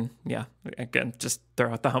I can, again, just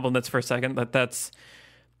throw out the humbleness for a second,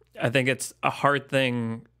 I think it's a hard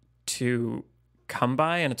thing to come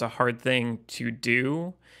by and it's a hard thing to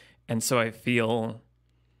do. And so I feel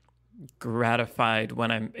gratified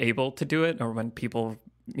when I'm able to do it, or when people,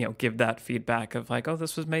 give that feedback of like, oh,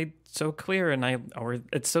 this was made so clear or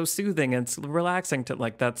it's so soothing and it's relaxing to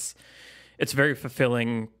like, it's very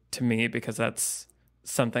fulfilling to me, because that's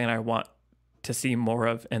something I want to see more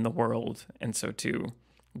of in the world. And so to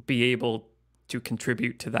be able to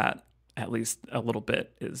contribute to that at least a little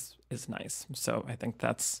bit is nice. So I think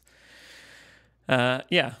that's,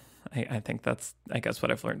 I think that's, I guess,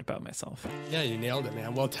 what I've learned about myself. Yeah, you nailed it,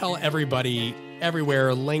 man. Well, tell everybody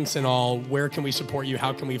everywhere, links and all, where can we support you?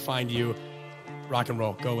 How can we find you? Rock and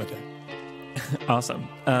roll. Go with it. Awesome.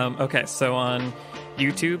 Okay, so on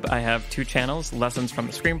YouTube, I have 2 channels. Lessons from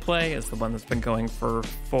the Screenplay is the one that's been going for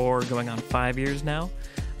 4, going on 5 years now.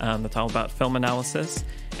 That's all about film analysis.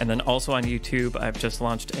 And then also on YouTube, I've just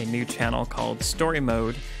launched a new channel called Story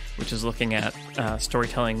Mode, which is looking at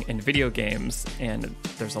storytelling in video games. And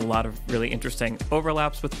there's a lot of really interesting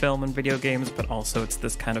overlaps with film and video games, but also it's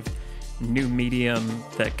this kind of new medium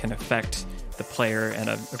that can affect the player in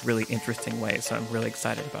a really interesting way. So I'm really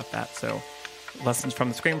excited about that. So Lessons from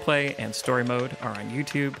the Screenplay and Story Mode are on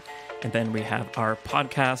YouTube. And then we have our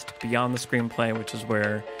podcast, Beyond the Screenplay, which is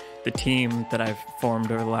where the team that I've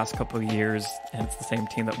formed over the last couple of years, and it's the same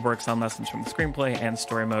team that works on Lessons from the Screenplay and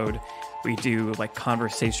Story Mode, we do like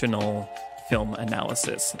conversational film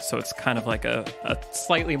analysis. So it's kind of like a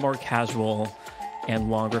slightly more casual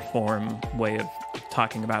and longer form way of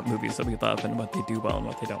talking about movies that we love and what they do well and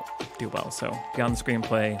what they don't do well. So Beyond the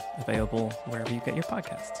Screenplay, available wherever you get your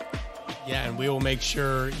podcasts. Yeah, and we will make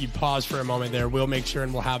sure you pause for a moment there. We'll make sure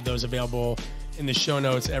and we'll have those available in the show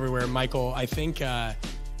notes everywhere. Michael, I think,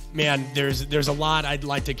 man, there's a lot I'd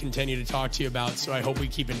like to continue to talk to you about, so I hope we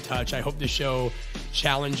keep in touch. I hope the show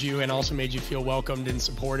challenged you and also made you feel welcomed and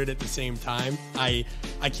supported at the same time. I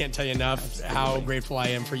can't tell you enough how grateful I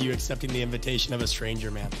am for you accepting the invitation of a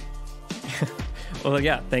stranger, man. Well,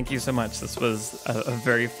 yeah, thank you so much. This was a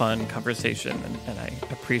very fun conversation, and I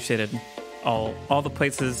appreciated all the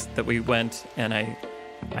places that we went, and I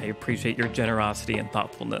appreciate your generosity and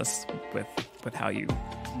thoughtfulness with how you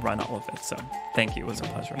run all of it. So thank you. It was a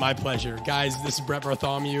pleasure. My pleasure. Guys, this is Brett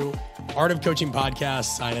Bartholomew, Art of Coaching Podcast,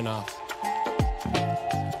 signing off.